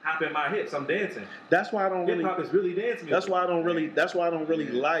hopping my hips, I'm dancing. That's why I don't hip hop is really dance music. That's why I don't really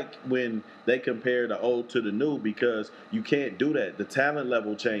like when they compare the old to the new, because you can't do that. The talent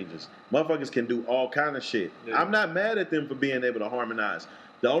level changes. Motherfuckers can do all kind of shit. Yeah. I'm not mad at them for being able to harmonize.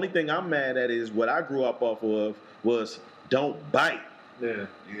 The only thing I'm mad at is what I grew up off of was don't bite. Yeah.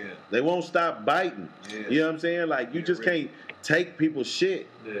 They won't stop biting. Yeah. You know what I'm saying? Like, you just can't take people's shit.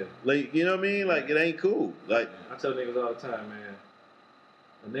 Yeah. Like, you know what I mean? Like, it ain't cool. Like, I tell niggas all the time, man.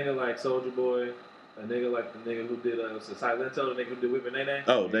 A nigga like Soulja Boy, a nigga like the nigga who did Silento, the nigga who did Whippin' Nay Nay.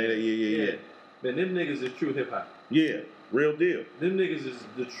 Oh, yeah. Man, them niggas is true hip hop. Yeah. Real deal. Them niggas is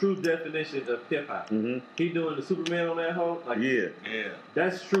the true definition of hip hop. He doing the Superman on that hoe. Like,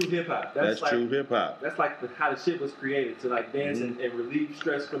 that's true hip hop. That's like, true hip hop. That's like how the shit was created, to like dance and relieve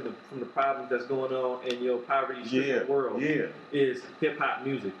stress from the problems that's going on in your poverty-stricken world. Is hip hop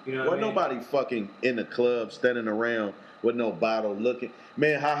music. You know what I mean? Nobody fucking in the club standing around with no bottle looking.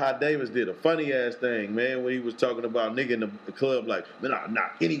 Man, Ha Davis did a funny ass thing, man, when he was talking about nigga in the club, like, man, I'll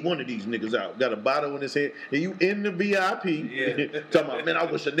knock any one of these niggas out. Got a bottle in his hand, and you in the VIP, talking about, man, I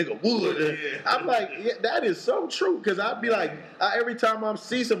wish a nigga would. I'm like, that is so true, because I'd be like, every time I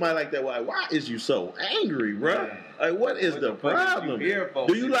see somebody like that, like, why is you so angry, bro? Like, what is the problem?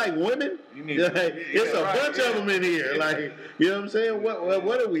 Do you like women? It's a bunch of them in here. Like, you know what I'm saying?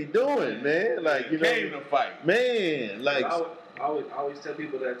 What are we doing, man? Like, you know, came to fight, man. Like, I always tell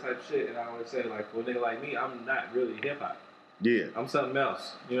people that type of shit, and I always say, like, for a nigga like me, I'm not really hip hop. Yeah. I'm something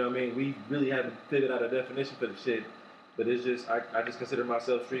else. You know what I mean? We really haven't figured out a definition for the shit, but it's just, I just consider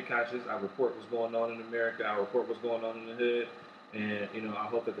myself street conscious. I report what's going on in America. I report what's going on in the hood, and I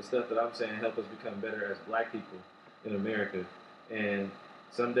hope that the stuff that I'm saying help us become better as black people in America. And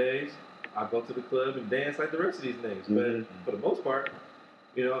some days I go to the club and dance like the rest of these niggas, but for the most part,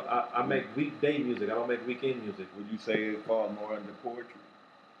 I make weekday music. I don't make weekend music. Would you say it falls more under poetry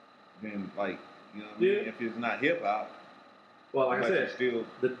than, like, you know what I mean? If it's not hip hop? Well, like I said,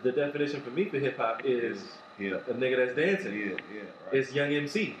 the definition for me for hip hop is a nigga that's dancing. Yeah, right. It's Young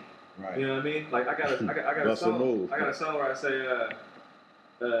MC. Right. You know what I mean? Like I got a song. I got a song where I say,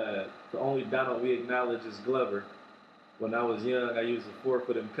 the only Donald we acknowledge is Glover. When I was young, I used a fork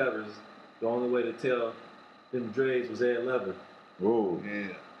for them covers. The only way to tell them Dre's was Ed Lover. Whoa. Yeah.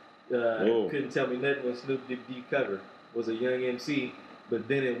 Couldn't tell me nothing when Snoop did the cover. Was a Young MC, but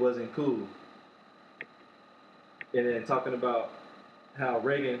then it wasn't cool. And then talking about how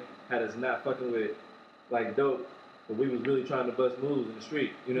Reagan had us not fucking with like dope, but we was really trying to bust moves in the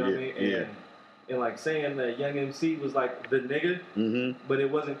street. You know what I mean? And like saying that Young MC was like the nigga, but it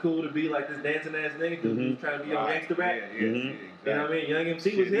wasn't cool to be like this dancing ass nigga because he was trying to be on gangster rap. Exactly. You know what I mean? Young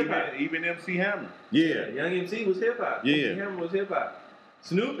MC was hip hop. Even MC Hammer. Yeah. Young MC was hip hop. MC Hammer was hip hop.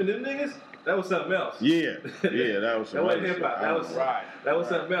 Snoop and them niggas, that was something else. Yeah, that was that wasn't hip hop. That was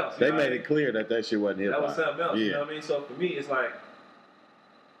something else. They made it clear that shit wasn't hip hop. That was something else. You know what I mean? So for me, it's like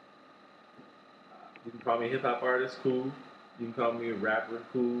you can call me a hip hop artist, cool. You can call me a rapper,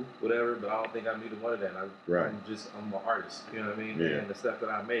 cool, whatever. But I don't think I'm neither one of that. I'm an artist. You know what I mean? And the stuff that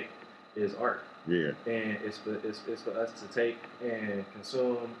I make is art. Yeah. And it's for us to take and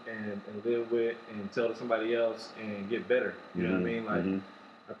consume and live with and tell to somebody else and get better. You know what I mean? Like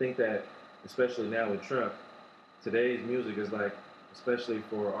I think that especially now with Trump, today's music is like, especially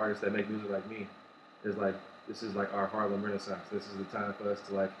for artists that make music like me, is like this is like our Harlem Renaissance. This is the time for us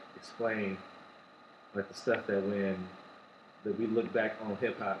to like explain like the stuff that we look back on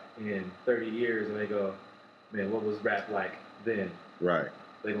hip hop in 30 years and they go, man, what was rap like then? Right.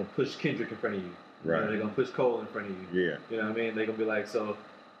 They're gonna push Kendrick in front of you. Right. You know, they're gonna push Cole in front of you. Yeah. You know what I mean? They're gonna be like, so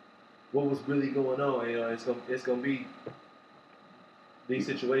what was really going on? You know, it's gonna be these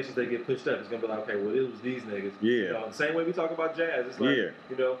situations that get pushed up. It's gonna be like, okay, well, it was these niggas. Yeah. You know, the same way we talk about jazz. It's like,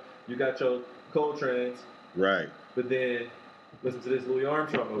 you know, you got your Coltrane's. Right. But then listen to this Louis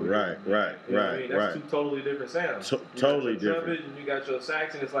Armstrong over here. Right. You know what I mean? That's two totally different sounds. Totally you got your different. trumpet and you got your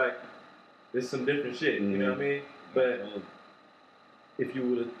sax, and it's like it's some different shit. You know what I mean? But if you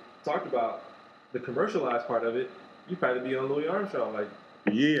would have talked about the commercialized part of it, you'd probably be on Louis Armstrong. Like,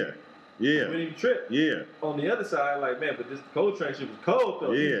 yeah. You wouldn't even trip. Yeah. On the other side, like, man, but this Coltrane shit was cold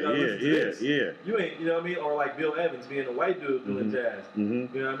though. Yeah. You ain't, you know what I mean? Or like Bill Evans being a white dude doing jazz. You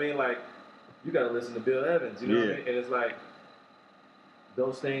know what I mean? Like, you got to listen to Bill Evans. You know what I mean? And it's like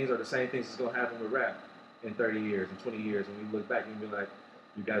those things are the same things that's gonna happen with rap in 30 years, in 20 years. When we look back, you can be like,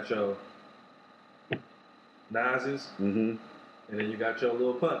 you got your Nas's, and then you got your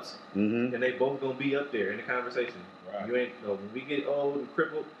Lil Pumps, and they both gonna be up there in the conversation. Right. You ain't. When we get old and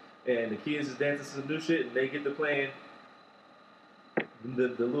crippled, and the kids is dancing to some new shit, and they get to playing the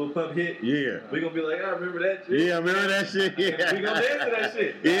Lil Pump hit. Yeah, we gonna be like, I remember that shit. Yeah, I remember that shit. Yeah, we gonna dance to that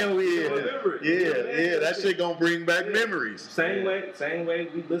shit. Yeah, we remember it. Yeah, that shit gonna bring back memories. Same way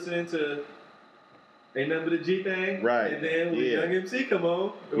we listening to Ain't Nothing But a G Thing. Right. And then when Young MC come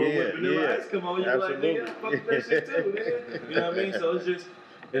on, or when Vanilla Ice come on, you be like, nigga, fuck with that shit too, nigga. You know what I mean? So it's just,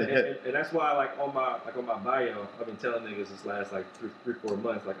 and that's why, like on my bio, I've been telling niggas this last like 3-4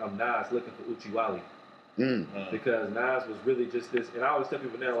 months, like I'm Nas looking for Uchiwali. Because Nas was really just this, and I always tell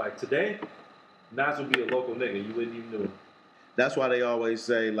people now, like today, Nas would be a local nigga. You wouldn't even know him. That's why they always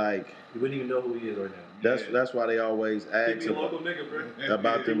say, like, you wouldn't even know who he is right now. That's why they always ask him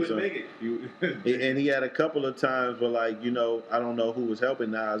about them. And he had a couple of times where, like, you know, I don't know who was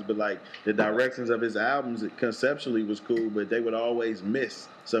helping Nas, but like the directions of his albums conceptually was cool, but they would always miss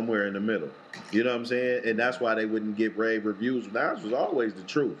somewhere in the middle. You know what I'm saying? And that's why they wouldn't get rave reviews. Nas was always the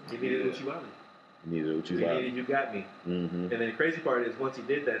truth. He needed Uchiwali. He needed You Got Me. And then the crazy part is, once he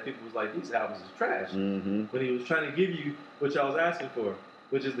did that, people was like, these albums is trash. When he was trying to give you what y'all was asking for,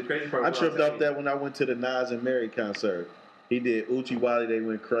 which is the crazy part. I tripped off that when I went to the Nas and Mary concert. He did Uchiwali, they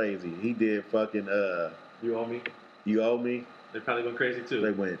went crazy. He did fucking You Owe Me. You Owe Me. They probably went crazy too.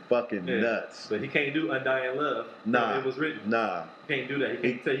 They went fucking nuts. But he can't do Undying Love. Nah. It was written. Nah. He can't do that.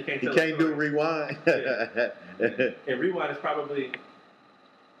 He can't do Rewind. And Rewind is probably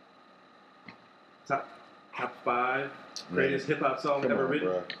top 5 greatest hip hop song ever written.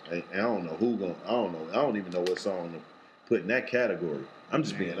 Bro. I don't know I don't even know what song to put in that category. I'm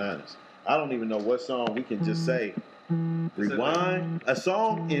just being honest. I don't even know what song we can just say. Rewind a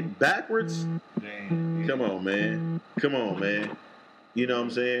song in backwards. Dang. Come on, man. You know what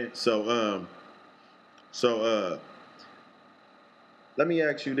I'm saying? So let me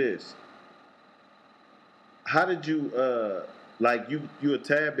ask you this. How did you like you a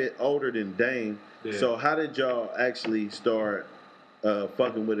tad bit older than Dame? Yeah. So how did y'all actually start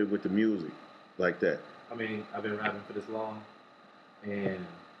fucking with it with the music like that? I mean, I've been rapping for this long, and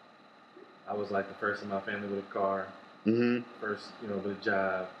I was like the first in my family with a car. First, you know, with a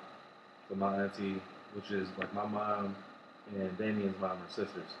job for my auntie, which is like my mom and Damien's mom are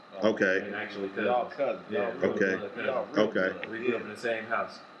sisters. Okay. And actually cousins. Y'all cousins. Yeah. Okay. Okay. We grew up in the same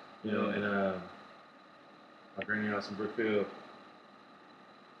house, you know, and my granny house in Brookfield,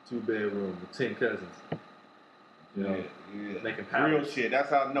 2-bedroom with 10 cousins. You know, making pallets. Real shit. That's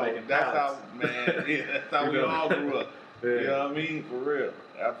how that's how we all grew up. You know what I mean? For real.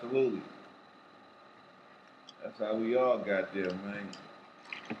 Absolutely. That's how we all got there, man.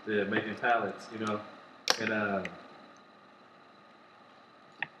 Yeah, making pallets, you know, and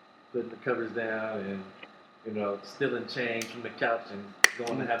putting the covers down and, you know, stealing change from the couch and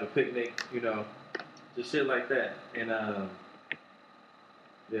going to have a picnic, you know, just shit like that. And I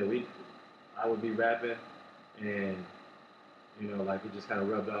would be rapping, and you know, like it just kind of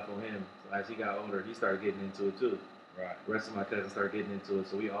rubbed off on him. So as he got older, he started getting into it too. Right. The rest of my cousins started getting into it,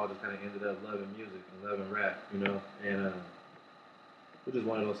 so we all just kind of ended up loving music and loving rap, you know. And which is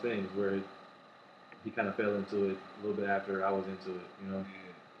one of those things where he kind of fell into it a little bit after I was into it, you know.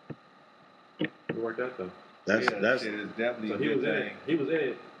 Yeah. It worked out though. That's shit is definitely. So he was in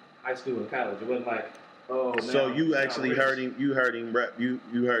it, high school and college. It wasn't like, oh. So you actually heard him. You heard him rap. You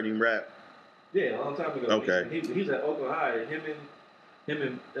heard him rap. Yeah, a long time ago. Okay. He's at Oakland High. Him and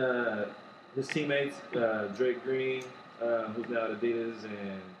his teammates, Dre Grant, who's now at Adidas,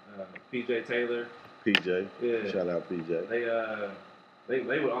 and PJ Taylor. PJ. Yeah. Shout out PJ. They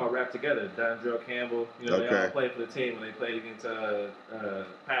would all rap together. Dontrell Campbell, they all played for the team when they played against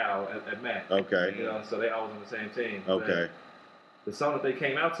Powell at Mac. Okay. So they always on the same team. Okay. But the song that they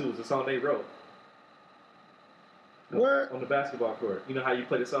came out to was the song they wrote. What? On the basketball court. You know how you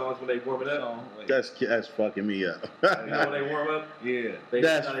play the songs when they warm it up? That's fucking me up. When they warm up? Yeah.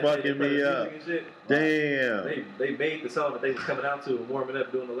 That's fucking me up. Damn. They made the song that they was coming out to and warming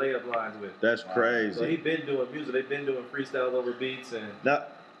up doing the layup lines with. That's crazy. So he been doing music. They've been doing freestyles over beats. And now,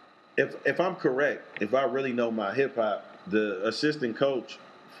 if I'm correct, if I really know my hip hop, the assistant coach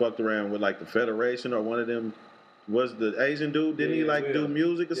fucked around with like the Federation or one of them. Was the Asian dude? Didn't he do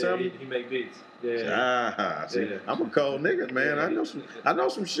music or something? He make beats. Yeah. See, I'm a cold nigga, man. I know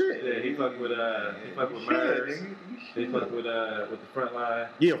some shit. Yeah, he fuck with Murs. He fuck with the front line.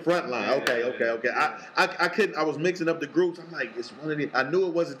 Yeah, front line. Okay. I couldn't. I was mixing up the groups. I'm like, it's one of the. I knew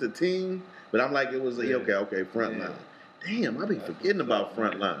it wasn't the team, but I'm like, it was. Okay, front line. Damn, I be forgetting about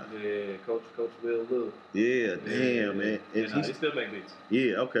front line. Yeah, Coach Will Lou. Yeah, damn, man. And he still make beats.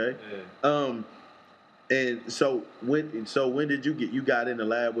 Yeah, okay. Yeah. And so when did you got in the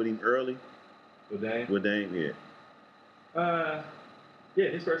lab with him early? With Dame? With Dame, yeah. Yeah,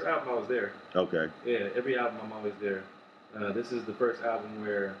 his first album I was there. Okay. Yeah, every album I'm always there. This is the first album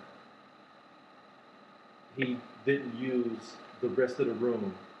where he didn't use the rest of the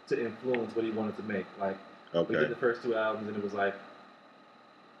room to influence what he wanted to make. Like, we did the first two albums and it was like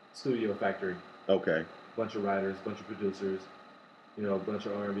Studio Factory. Okay. Bunch of writers, bunch of producers, a bunch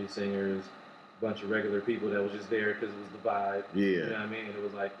of R&B singers, bunch of regular people that was just there because it was the vibe. Yeah. You know what I mean? And it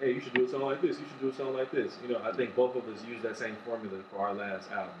was like, hey, you should do a song like this. You should do a song like this. I think both of us used that same formula for our last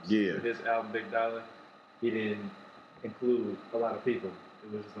albums. Yeah. With his album, Big Dollar, he didn't include a lot of people.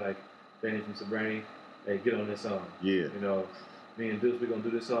 It was just like, Danny from Sobrani, hey, get on this song. Yeah. Me and Duece, we're going to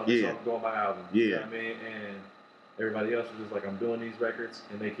do this song. This song will go on my album. Yeah. You know what I mean? And everybody else was just like, I'm doing these records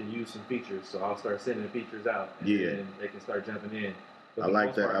and they can use some features. So I'll start sending features out. And then they can start jumping in. I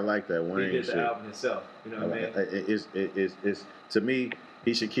like that Wayne he did shit. The album itself. You know what I mean? It's to me,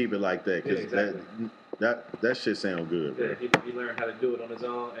 he should keep it like that because that shit sound good. Yeah, he learned how to do it on his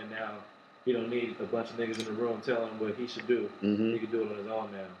own, and now he don't need a bunch of niggas in the room telling him what he should do. Mm-hmm. He can do it on his own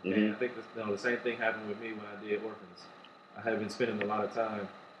now. Mm-hmm. And I think the same thing happened with me when I did Orphans. I have been spending a lot of time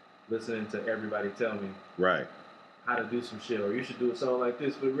listening to everybody tell me how to do some shit, or you should do a song like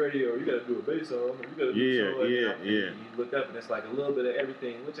this for the radio, or you got to do a bass song, or you got to do a song like that. And you look up and it's like a little bit of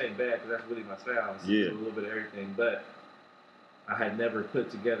everything, which ain't bad because that's really my style. So a little bit of everything, but I had never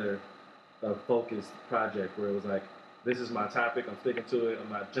put together a focused project where it was like, this is my topic, I'm sticking to it,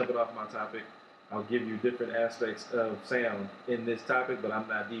 I'm not jumping off my topic. I'll give you different aspects of sound in this topic, but I'm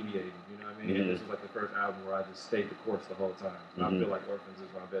not deviating. You know what I mean? Mm-hmm. And this was like the first album where I just stayed the course the whole time. And I feel like Orphans is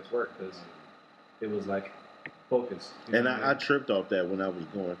my best work because it was like focused. And I tripped off that when I was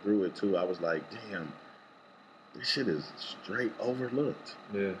going through it too. I was like, damn, this shit is straight overlooked.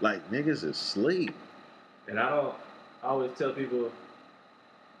 Yeah. Like niggas is asleep. And I always tell people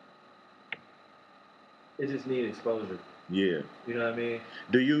it just needs exposure. Yeah. You know what I mean?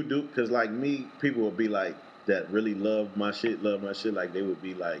 Because like me, people would be like, that really love my shit, like they would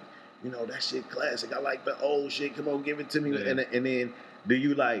be like, that shit classic. I like the old shit. Come on, give it to me. Yeah. And then do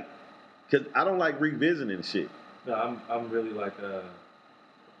you like, because I don't like revisiting shit. No, I'm really like the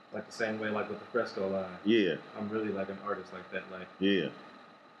same way like with the Fresco line. Yeah. I'm really like an artist like that. Like yeah.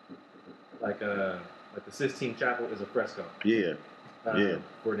 Like the Sistine Chapel is a fresco. Yeah.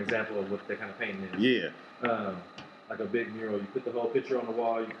 For an example of what they're kind of painting in. Yeah. Like a big mural. You put the whole picture on the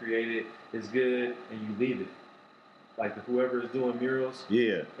wall, you create it, it's good, and you leave it. Like whoever is doing murals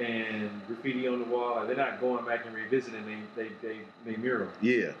and graffiti on the wall, they're not going back and revisiting they mural.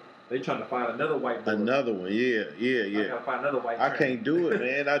 Yeah. They trying to find another white board. Another one, yeah. I gotta find another white train. I can't do it,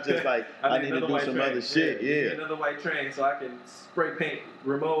 man. I just like I need to do some other shit. Yeah. Another white train so I can spray paint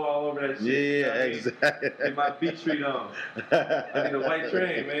Remo all over that shit. Yeah, exactly. And my beat street on. I need a white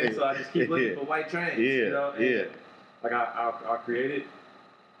train, man. So I just keep looking for white trains. Yeah. And like I'll create it.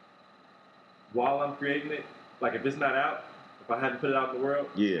 While I'm creating it, like if it's not out, if I hadn't put it out in the world,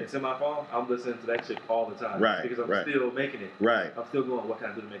 it's in my phone, I'm listening to that shit all the time. Right. Because I'm still making it. Right. I'm still going, what can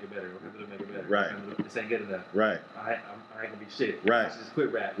I do to make it better? What can I do to make it better? Right. This ain't good enough. Right. I ain't gonna be shit. Right. I should just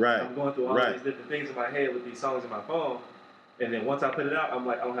quit rap. Right. I'm going through all these different things in my head with these songs in my phone, and then once I put it out, I'm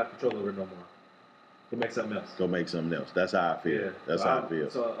like, I don't have control over it no more. Go make something else. Go make something else. That's how I feel. Yeah. That's how I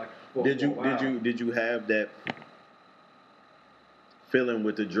feel. So like, did you have that feeling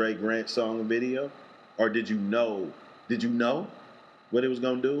with the Dre Grant song video, or did you know what it was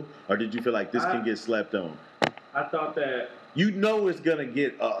gonna do, or did you feel like this can get slept on? I thought that you know it's gonna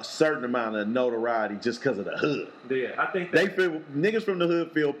get a certain amount of notoriety just because of the hood. Yeah, I think they feel niggas from the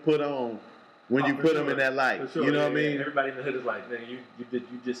hood feel put on when you put them in that light. Sure. You know what I mean? Everybody in the hood is like, man, you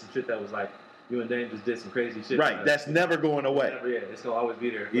did some shit that was like, you and Dame just did some crazy shit. Right, that's never going away. It's gonna always be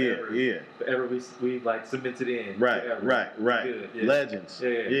there. Forever we like cemented in. Right, forever. right. Good, Legends.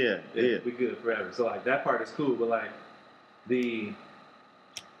 Yeah. We good forever. So like that part is cool, but like the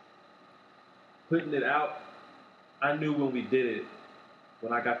putting it out, I knew when we did it,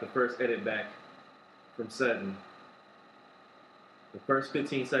 when I got the first edit back from Sutton, the first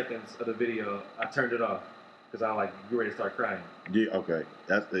 15 seconds of the video, I turned it off because I like you ready to start crying. Yeah, okay.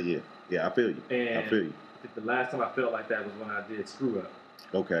 That's the Yeah, I feel you. And I feel you. I think the last time I felt like that was when I did Screw Up.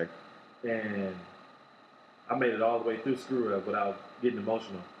 Okay. And I made it all the way through Screw Up without getting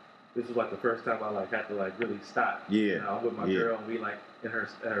emotional. This was like the first time I like had to like really stop. Yeah. You know, I'm with my girl and we like at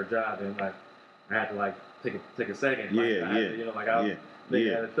her job and like I had to like take a second. Like, I had to, you know, like I had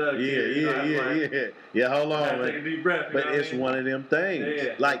a thug. Yeah, hold on, man. Take a deep breath. But it's one of them things.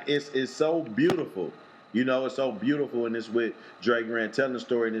 Yeah. Like it's so beautiful. You know, it's so beautiful, and it's with Dre Grant telling the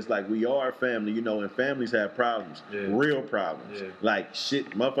story, and it's like we are a family, you know, and families have problems, real problems. Yeah. Like shit,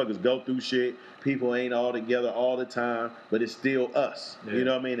 motherfuckers go through shit. People ain't all together all the time, but it's still us. Yeah. You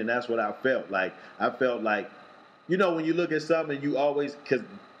know what I mean? And that's what I felt like. I felt like, you know, when you look at something, you always, because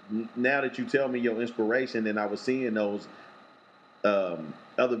now that you tell me your inspiration, and I was seeing those other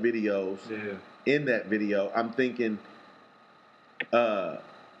videos in that video, I'm thinking,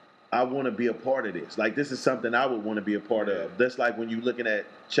 I want to be a part of this. Like, this is something I would want to be a part of. That's like when you're looking at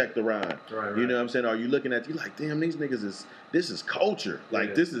Check the Rhyme. Right. You know what I'm saying? Or you looking at, you like, damn, these niggas this is culture.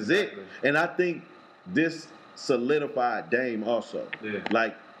 Like, this is it. And I think this solidified Dame also. Yeah.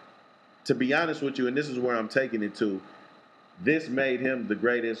 Like, to be honest with you, and this is where I'm taking it to, this made him the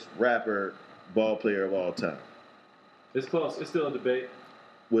greatest rapper, ball player of all time. It's close. It's still a debate.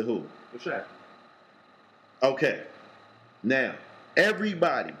 With who? With Shaq. Okay. Now,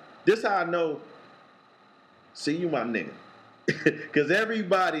 everybody, this how I know, see, you my nigga. Because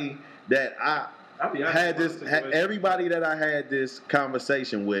everybody that everybody that I had this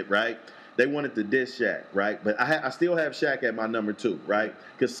conversation with, right, they wanted to diss Shaq, right? But I still have Shaq at my number 2, right?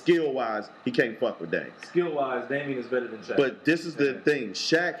 Because skill-wise, he can't fuck with Dame. Skill-wise, Damian is better than Shaq. But this is the thing.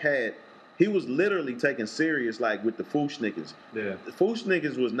 Shaq he was literally taken serious, like, with the Foosh niggas. Yeah. The Foosh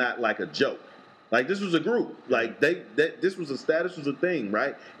niggas was not like a joke. Like, this was a group. Like, this was a thing,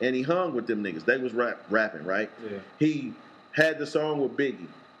 right? And he hung with them niggas. They was rapping, right? Yeah. He had the song with Biggie.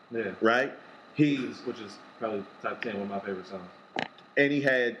 Yeah. Right? Which is probably top 10, one of my favorite songs. And he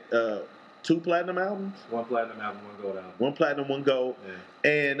had 2 platinum albums? 1 platinum album, 1 gold album. 1 platinum, 1 gold.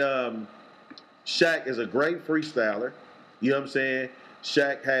 Yeah. And Shaq is a great freestyler. You know what I'm saying?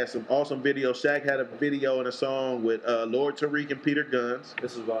 Shaq had some awesome videos. Shaq had a video and a song with Lord Tariq and Peter Guns.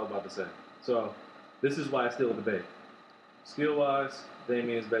 This is what I was about to say. So, this is why it's still a debate. Skill-wise,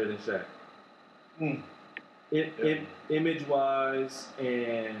 Damian is better than Shaq. Image-wise,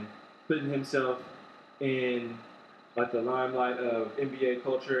 and putting himself in like the limelight of NBA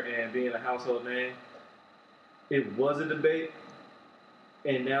culture and being a household name, it was a debate,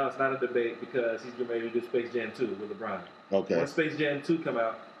 and now it's not a debate because he's getting ready to do Space Jam 2 with LeBron. Okay. Once Space Jam 2 come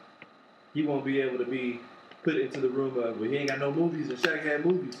out, he won't be able to be put into the room of, well, he ain't got no movies, and Shaq had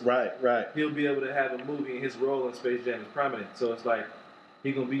movies. Right. He'll be able to have a movie, and his role in Space Jam is prominent. So it's like,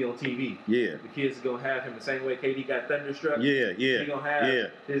 he's going to be on TV. Yeah. The kids are going to have him the same way KD got Thunderstruck. Yeah. He's going to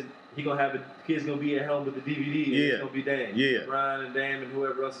have the kids going to be at home with the DVD, and it's going to be Dame. Yeah. Brian and Dame and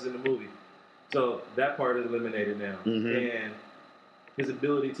whoever else is in the movie. So that part is eliminated now. Mm-hmm. And his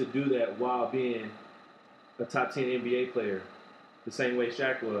ability to do that while being a top 10 NBA player, the same way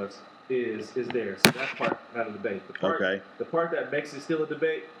Shaq was, is there. So that's part not a debate. The part that makes it still a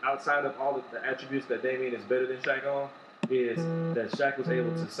debate, outside of all the attributes that Damian is better than Shaq on, is that Shaq was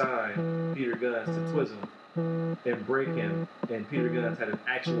able to sign Peter Guns to Twism and break him, and Peter Guns had an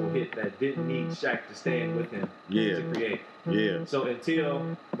actual hit that didn't need Shaq to stand with him to create. Yeah. So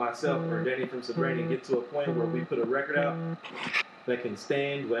until myself or Danny from Sabrina get to a point where we put a record out that can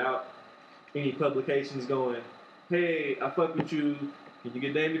stand without any publications going, hey, I fuck with you, can you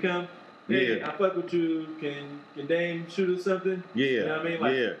get Dame to come? Hey, I fuck with you, can Dame shoot us something? Yeah. You know what I mean?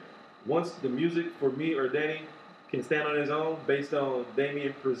 Like, once the music for me or Danny can stand on his own based on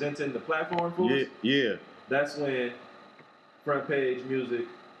Damian presenting the platform for us, that's when front page music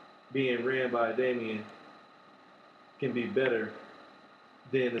being ran by Damian can be better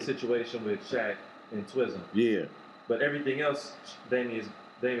than the situation with Shaq and Twism. Yeah. But everything else, Dame is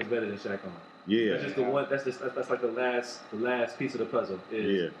better than Shaq on. Yeah. That's just the one. That's like the last piece of the puzzle.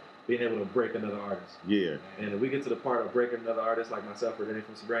 being able to break another artist. Yeah. And if we get to the part of breaking another artist like myself or Danny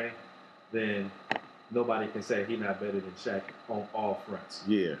from Sobrani, then nobody can say he's not better than Shaq on all fronts.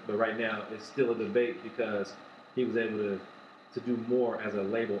 Yeah. But right now, it's still a debate because he was able to do more as a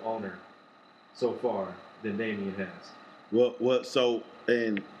label owner so far than Damian has. Well, so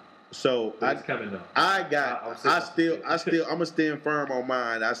it's coming though. I'm gonna stand firm on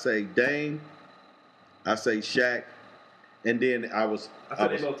mine. I say Dame, I say Shaq, and then I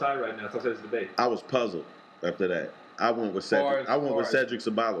said they both tied right now, so I said it's debate. I was puzzled after that. I went with Cedric. Cedric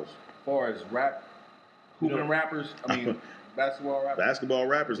Ceballos. As far as hooping rappers, I mean basketball rappers. Basketball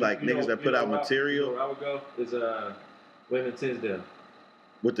rappers, like niggas that put out material. Where I would go is Wayman Tisdale.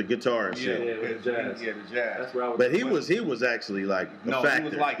 With the guitar and shit. Yeah, with the jazz. Yeah, the jazz. That's where I would But he was actually like a factor. He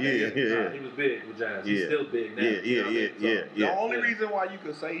was like yeah. He was big with jazz. He's still big now. Yeah. The only reason why you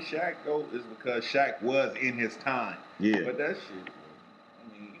could say Shaq though is because Shaq was in his time. Yeah. But that shit,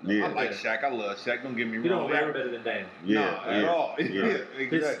 I mean, I like Shaq. I love Shaq. Don't get me wrong. You don't rap better than Dame. No, at all. Yeah.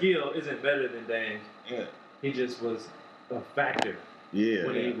 Exactly. His skill isn't better than Dame's. Yeah. He just was a factor. Yeah.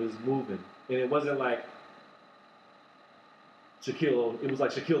 When he was moving, and it wasn't like Shaquille. It was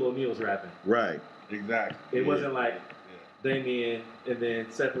like Shaquille O'Neal's rapping. Right. Exactly. It wasn't like Damian and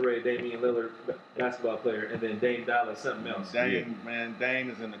then separate Damian Lillard, basketball player, and then Dame Dollar something else. Dame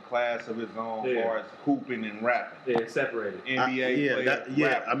is in the class of his own as far as hooping and rapping. Yeah, it's separated. NBA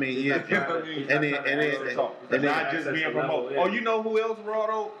player. I mean, and not just being promoted. Oh, you know who else,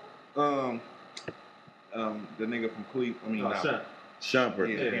 Rado? The nigga from Cleveland.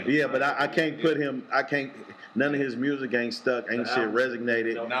 Shumpert. Yeah, but I can't put him. None of his music ain't stuck. Ain't shit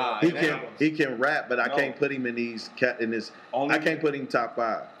resonated. He can rap, but I can't put him in these. I can't put him top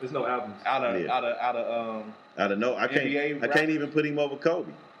 5. There's no albums out of I can't even put him over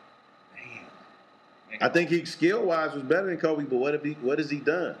Kobe. Damn. I think he skill wise was better than Kobe, but what has he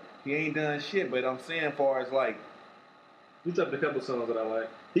done? He ain't done shit. But I'm saying, as far as like, he dropped a couple songs that I like.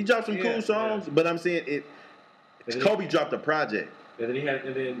 He dropped some cool songs, but I'm saying Kobe dropped a project. And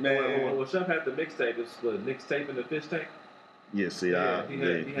then when Shump had the mixtape, it's the mixtape and the fish tank. Yeah, see, he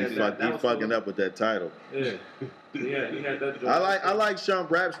fucking up with that title. Yeah, he had that. I like Shump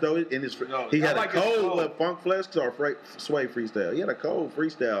raps though. He had a cold Funk Flex or Sway freestyle. He had a cold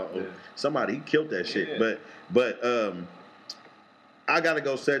freestyle. Yeah. Somebody he killed that shit. Yeah. But I gotta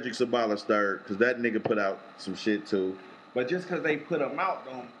go Cedric Ceballos third because that nigga put out some shit too. But just because they put him out,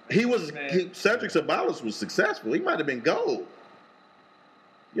 don't. Cedric Ceballos was successful. He might have been gold.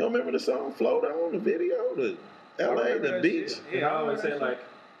 You don't remember the song "Flow Down," the video, the L.A., the beach? Yeah, I always say like,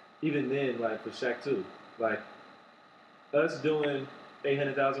 even then, like for Shaq too, like us doing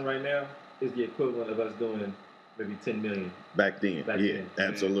 800,000 right now is the equivalent of us doing maybe 10 million back then.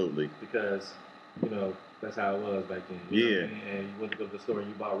 Absolutely. Because that's how it was back then. You know what I mean? And you went to go to the store and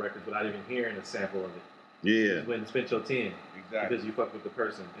you bought records without even hearing a sample of it. Yeah. You just went and spent your 10 because you fuck with the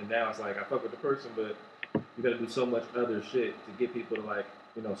person. And now it's like I fuck with the person, but you got to do so much other shit to get people to like.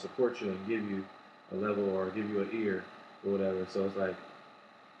 Support you and give you a level or give you an ear or whatever. So it's like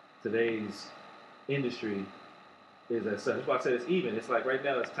today's industry is as such. That's why I said it's even. It's like right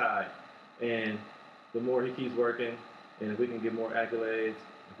now it's tied. And the more he keeps working, and if we can get more accolades,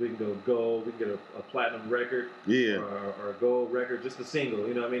 if we can go gold, we can get a platinum record or a gold record, just a single,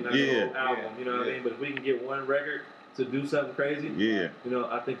 you know what I mean? Not a whole album, you know what I mean? But if we can get one record to do something crazy,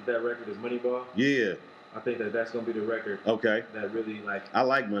 I think that record is Moneyball. Yeah. I think that's going to be the record. Okay. That really like. I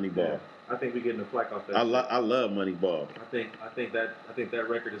like Moneyball. Yeah, I think we're getting a plaque off that. I love Moneyball. I think that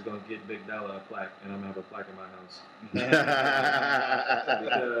record is going to get Big Dollar a plaque, and I'm gonna have a plaque in my house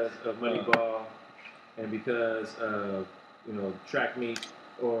because of Moneyball, and because of Track Meet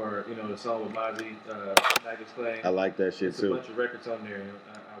or the song with Mozzie, Magus Clay. I like that shit too. There's a bunch of records on there. And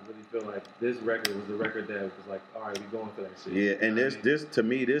I really feel like this record was the record that was like, all right, we're going for that shit. Yeah, and this to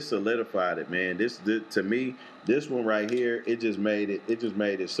me, this solidified it, man. This to me, this one right here, it just made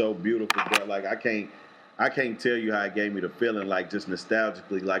it so beautiful, bro. Like I can't tell you how it gave me the feeling, like just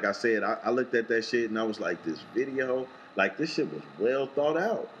nostalgically. Like I said, I looked at that shit and I was like, this video, like this shit was well thought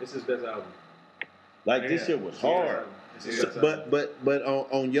out. This is his best album. Like this shit was hard. But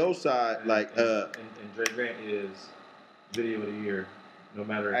on your side, like and Dre Grant is video of the year. No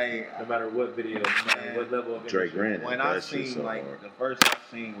matter what video, no matter what level of Dre Grant. When I seen the first I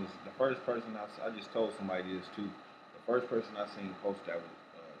seen was the first person I just told somebody this too. The first person I seen post that was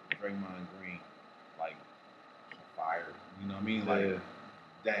Draymond Green, like fire. You know what I mean? Like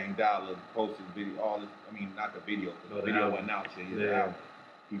Dang Dollar posted video. All this, I mean not the video, because the video wasn't out yet.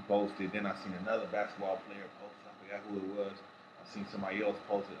 He posted. Then I seen another basketball player post. I forgot who it was. I seen somebody else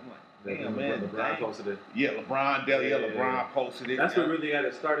post it. I'm like, damn, LeBron, man. LeBron posted it. Yeah, LeBron posted it. That's what really got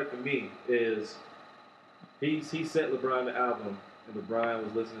it started for me. Is he sent LeBron the album, and LeBron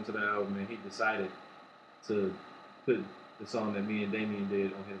was listening to the album, and he decided to put the song that me and Damian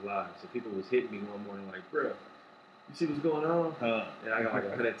did on his live. So people was hitting me one morning like, bro, you see what's going on? And I got like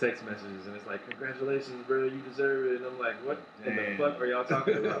 100 text messages, and it's like, congratulations, bro, you deserve it. And I'm like, what in the fuck are y'all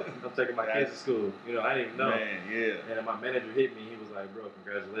talking about? I'm taking my kids to school. You know, I didn't even know. Man, yeah. And then my manager hit me. He was like, bro,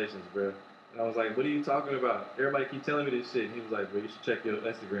 congratulations, bro. And I was like, what are you talking about? Everybody keep telling me this shit. And he was like, bro, you should check your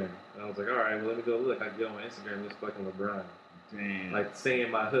Instagram. And I was like, all right, well, let me go look. I get on my Instagram, it's fucking LeBron. Damn. Like saying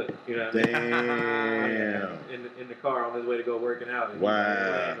my hook, you know what I mean? Damn. in the car on his way to go working out. And Wow. He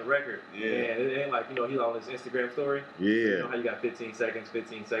was playing the record. Yeah. And it ain't like, you know, he's on his Instagram story. Yeah. You know how you got 15 seconds,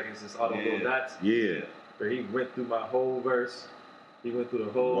 it's all those little dots. Yeah. Where he went through my whole verse. He went through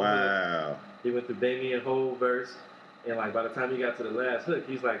the whole Wow. hook. He went through Damian's whole verse. And like by the time he got to the last hook,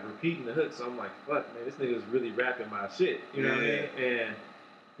 he's like repeating the hook. So I'm like, fuck, man, this nigga's really rapping my shit. You know what I mean? And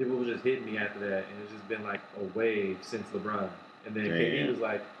people were just hitting me after that. And it's just been like a wave since LeBron. And then KD was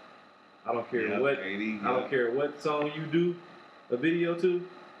like, I don't care I don't care what song you do a video to,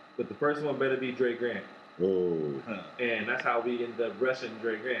 but the first one better be Dre Grant. Oh. And that's how we ended up rushing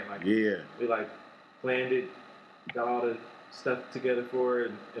Dre Grant. Like we like planned it, got all the stuff together for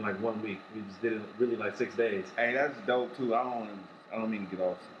it in like 1 week. We just did it really like 6 days. Hey, that's dope too. I don't mean to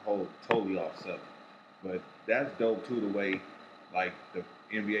get totally off subject, but that's dope too. The way like the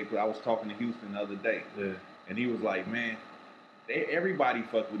NBA. I was talking to Houston the other day, and he was like, man. Everybody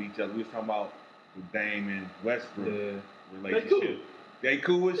fuck with each other. We was talking about the Dame and Westbrook relationship. They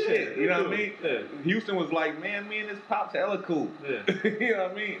cool as shit. You know what I mean? Yeah. Houston was like, man, me and this Pop's hella cool. Yeah. You know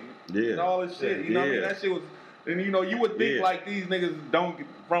what I mean? Yeah. And all this shit. You know what I mean? That shit was, and you know, you would think like these niggas don't get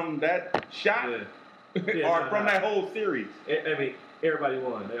from that shot or from that whole series. I mean, everybody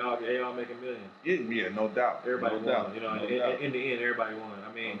won. They all making millions. Yeah, no doubt. Everybody won. Doubt. You know, no in the end, everybody won.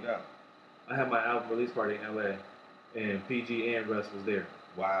 I mean, no doubt. I had my album release party in LA. And PG and Russ was there.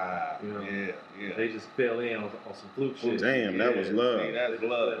 Wow. You know, yeah. They just fell in on some fluke shit. Damn, that was love. See, that's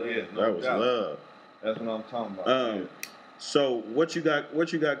love. Yeah, that was love. That's what I'm talking about. So what you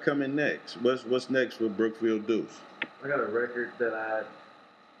got coming next? What's next for Brookfield Duece? I got a record that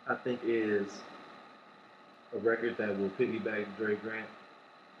I think is a record that will piggyback Dre Grant,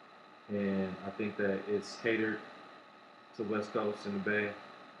 and I think that it's catered to West Coast and the Bay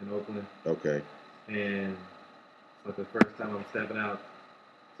in Oakland. Okay. And it's like the first time I'm stepping out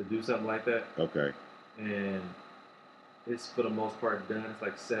to do something like that. Okay. And it's for the most part done. It's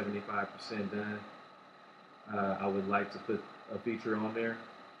like 75% done. I would like to put a feature on there.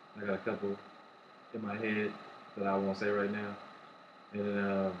 I got a couple in my head that I won't say right now. And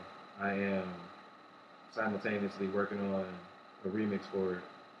then I am simultaneously working on a remix for it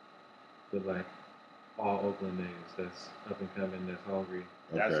with like all Oakland niggas that's up and coming, that's hungry.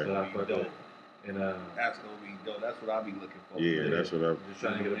 That's gonna be dope. And that's gonna be dope. That's what I'll be looking for. Yeah, that's what I'm just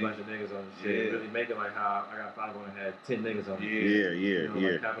trying to get a bunch of niggas on the shit. Really make it like how I got 5 on and had 10 niggas on it. Yeah.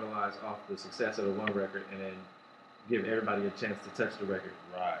 Like capitalize off the success of the one record and then give everybody a chance to touch the record.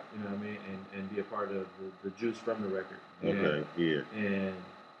 Right. You know what I mean? And be a part of the juice from the record. Okay. And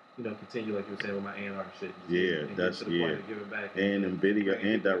you know, continue like you were saying with my A&R shit. And that's to the point of giving back and video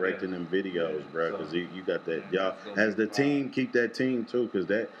and directing them videos, bro. Because you got that, y'all. As the team, keep that team too, because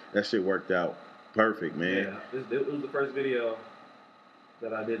that shit worked out perfect, man. Yeah, it was the first video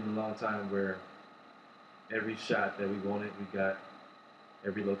that I did in a long time where every shot that we wanted, we got.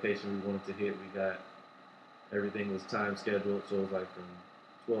 Every location we wanted to hit, we got. Everything was time scheduled, so it was like from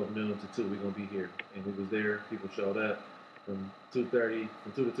 12 noon to 2, we're going to be here. And we was there, people showed up. From 2 to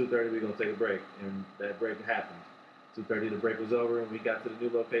 2:30, we're going to take a break. And that break happened. 2:30, the break was over, and we got to the new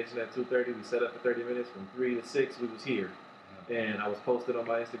location at 2:30. We set up for 30 minutes. From 3 to 6, we was here. And I was posted on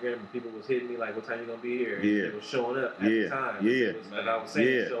my Instagram, and people was hitting me like, what time you going to be here? And it was showing up at the time. And I was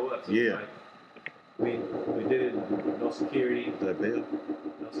saying show up. So it was like, we did it, no security. No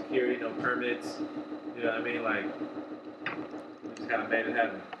security, no permits. You know what I mean? Like, we just kind of made it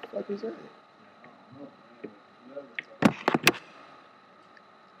happen. What is that?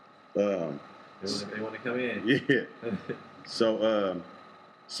 They want to come in. Yeah.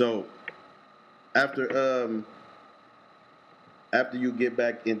 So after you get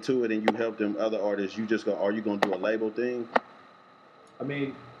back into it and you help them other artists, are you gonna do a label thing? I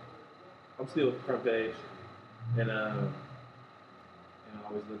mean, I'm still front page, and I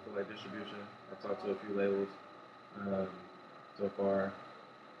always look for like distribution. I've talked to a few labels so far.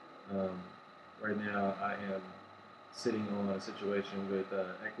 Right now, I am sitting on a situation with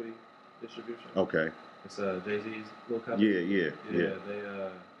Equity, Distribution. Okay. It's Jay-Z's little company. Yeah.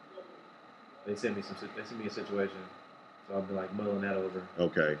 They sent me a situation, so I've been like mulling that over.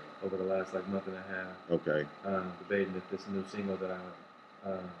 Okay. Over the last like month and a half. Okay. Debating if this new single that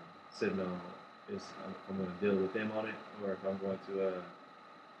I'm sitting on is I'm going to deal with them on it, or if I'm going to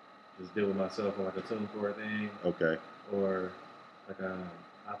just deal with myself on like a TuneCore thing. Okay. Or like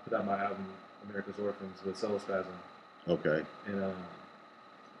I put out my album America's Orphans with Soul Spasm. Okay. And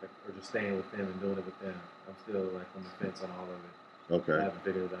or just staying with them and doing it with them. I'm still like on the fence on all of it. Okay. I haven't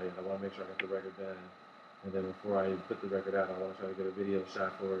figured it out yet. I want to make sure I got the record done, and then before I even put the record out, I want to try to get a video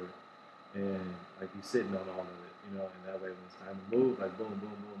shot for it, and like be sitting on all of it, you know. And that way, when it's time to move, like boom,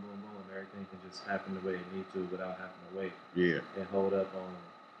 boom, boom, boom, boom, everything can just happen the way it needs to without having to wait. Yeah. And hold up on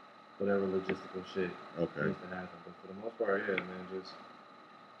whatever logistical shit needs to happen. But for the most part, yeah, man, just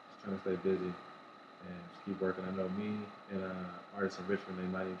trying to stay busy and just keep working. I know me and artist in Richmond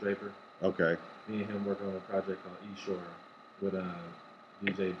named Mighty Draper. Okay. Me and him working on a project called E-Shore with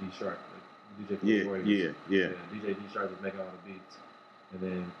DJ D Sharp. DJ Yeah. DJ D Sharp is making all the beats. And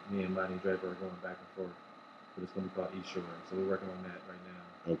then me and Mighty Draper are going back and forth. But it's going to be called E-Shore. So we're working on that right now.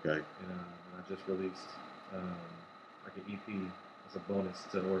 Okay. And I just released like an EP. It's a bonus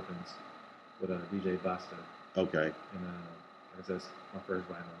to Orphans with DJ Basta. Okay. And I guess that's my first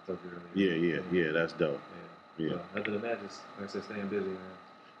vinyl. I told you earlier. Yeah, that's dope. Yeah. So, other than that, just like I said, staying busy, man.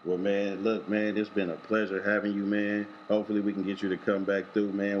 Well, man, look, man, it's been a pleasure having you, man. Hopefully we can get you to come back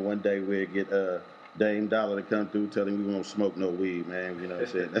through, man. One day we'll get Dame Dollar to come through, tell him we won't smoke no weed, man. You know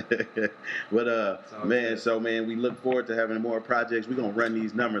what I'm saying? But, man, so, man, we look forward to having more projects. We're going to run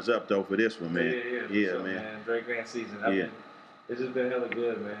these numbers up, though, for this one, man. Yeah, sure, man. Dre Grant season. It's just been hella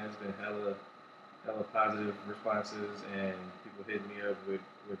good, man. It's been hella positive responses, and people hitting me up with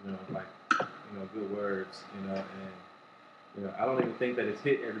good words, and I don't even think that it's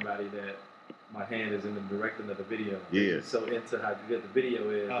hit everybody that my hand is in the directing of the video. Yeah. It's so into how good the video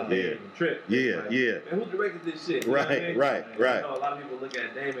is, they didn't even trip. Yeah. Man, who directed this shit? You know what I mean? Right. I know a lot of people look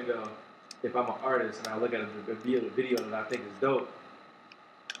at Dame and go, if I'm an artist and I look at a video that I think is dope,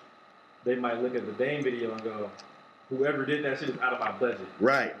 they might look at the Dame video and go, whoever did that shit is out of my budget.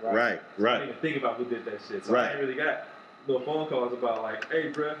 Right. So I didn't even think about who did that shit. So I ain't really got little phone calls about like,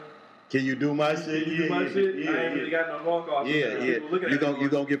 hey, bruh, can you do my shit? Can you do my shit? I ain't really got no phone calls. You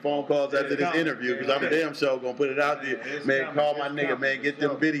gonna get phone calls after this interview because I'm a damn sure gonna put it out there. Man, call my nigga, man. Get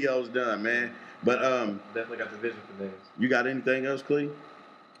them videos done, man. But definitely got the vision for things. You got anything else, Clee?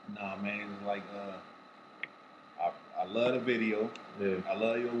 Nah, man. It's like I love the video. Yeah. I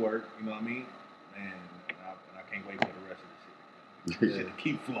love your work. You know what I mean? And I can't wait for the rest of this shit to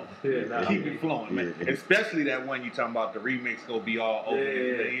keep flowing. Keep it flowing, man. Especially that one you talking about, the remix gonna be all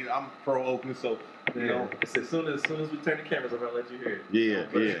Oakland. I'm pro Oakland, so you know. It's as soon as we turn the cameras, I'm gonna let you hear it.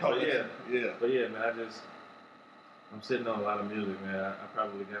 But yeah, man. I'm sitting on a lot of music, man. I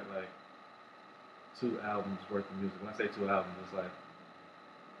probably got like 2 albums worth of music. When I say 2 albums, it's like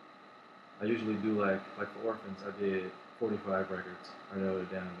I usually do like for Orphans, I did 45 records. I narrowed it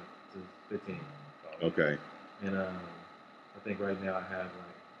down to 15. Okay. And I think right now I have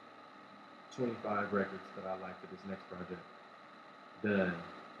like 25 records that I like for this next project done,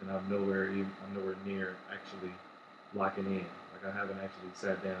 and I'm nowhere near actually locking in. Like I haven't actually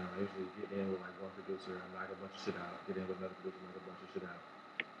sat down. I usually get in with like one producer and knock a bunch of shit out. Get in with another producer, knock a bunch of shit out.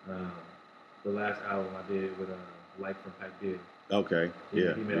 The last album I did with Like from Pac Div. Okay. He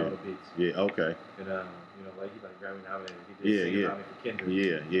made all the beats. Yeah. Okay. And like he like Grammy nominated. He did sing about me for Kendrick.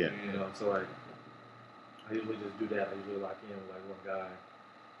 Yeah. So like I usually just do that. I usually lock in with like one guy,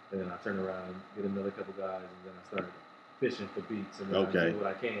 and then I turn around, get another couple guys, and then I start fishing for beats, and then I do what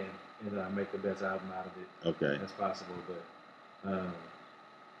I can, and then I make the best album out of it. Okay. That's possible, but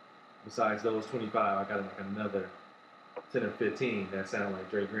besides those 25, I got like another 10 or 15 that sound like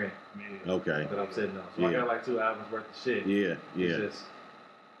Dre Grant. Okay. That I'm sitting on. So I got like 2 albums worth of shit. Yeah. It's just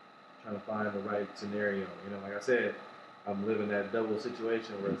trying to find the right scenario. Like I said, I'm living that double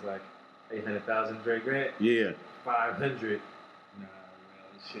situation where it's like 800,000 Dre Grant. Yeah. 500. Nah,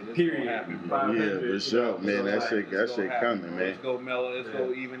 shit, period. Happen, 500. For sure, man. That shit coming, man. Let's go mellow. Let's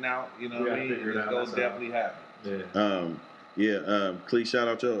go even out. You know what I mean? It's gonna definitely happen. Clee, shout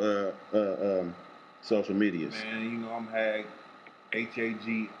out your social medias. Man, I'm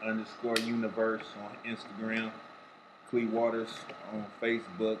HAG_universe on Instagram, Clee Waters on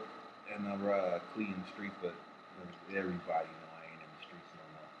Facebook, and Clee in the streets, but everybody I ain't in the streets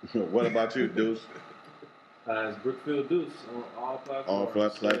no more. What about you, Duece? It's Brookfield Duece on all platforms. All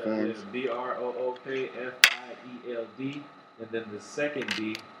platforms. BROOKFIELD, and then the second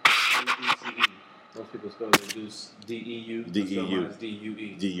B, EDCE. Most people spell it Deuce, D-E-U. D-E-U. Mine is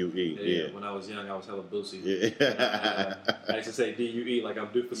D-U-E. D-U-E, yeah. When I was young, I was hella boosie. Yeah. I used to say D-U-E like I'm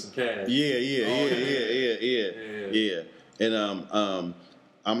due for some cash. Yeah. And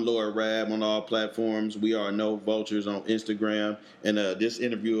I'm Lord Rab on all platforms. We are No Vultures on Instagram. And this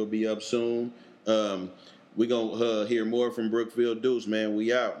interview will be up soon. We're going to hear more from Brookfield Duece, man.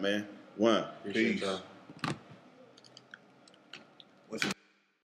 We out, man. One. Appreciate y'all.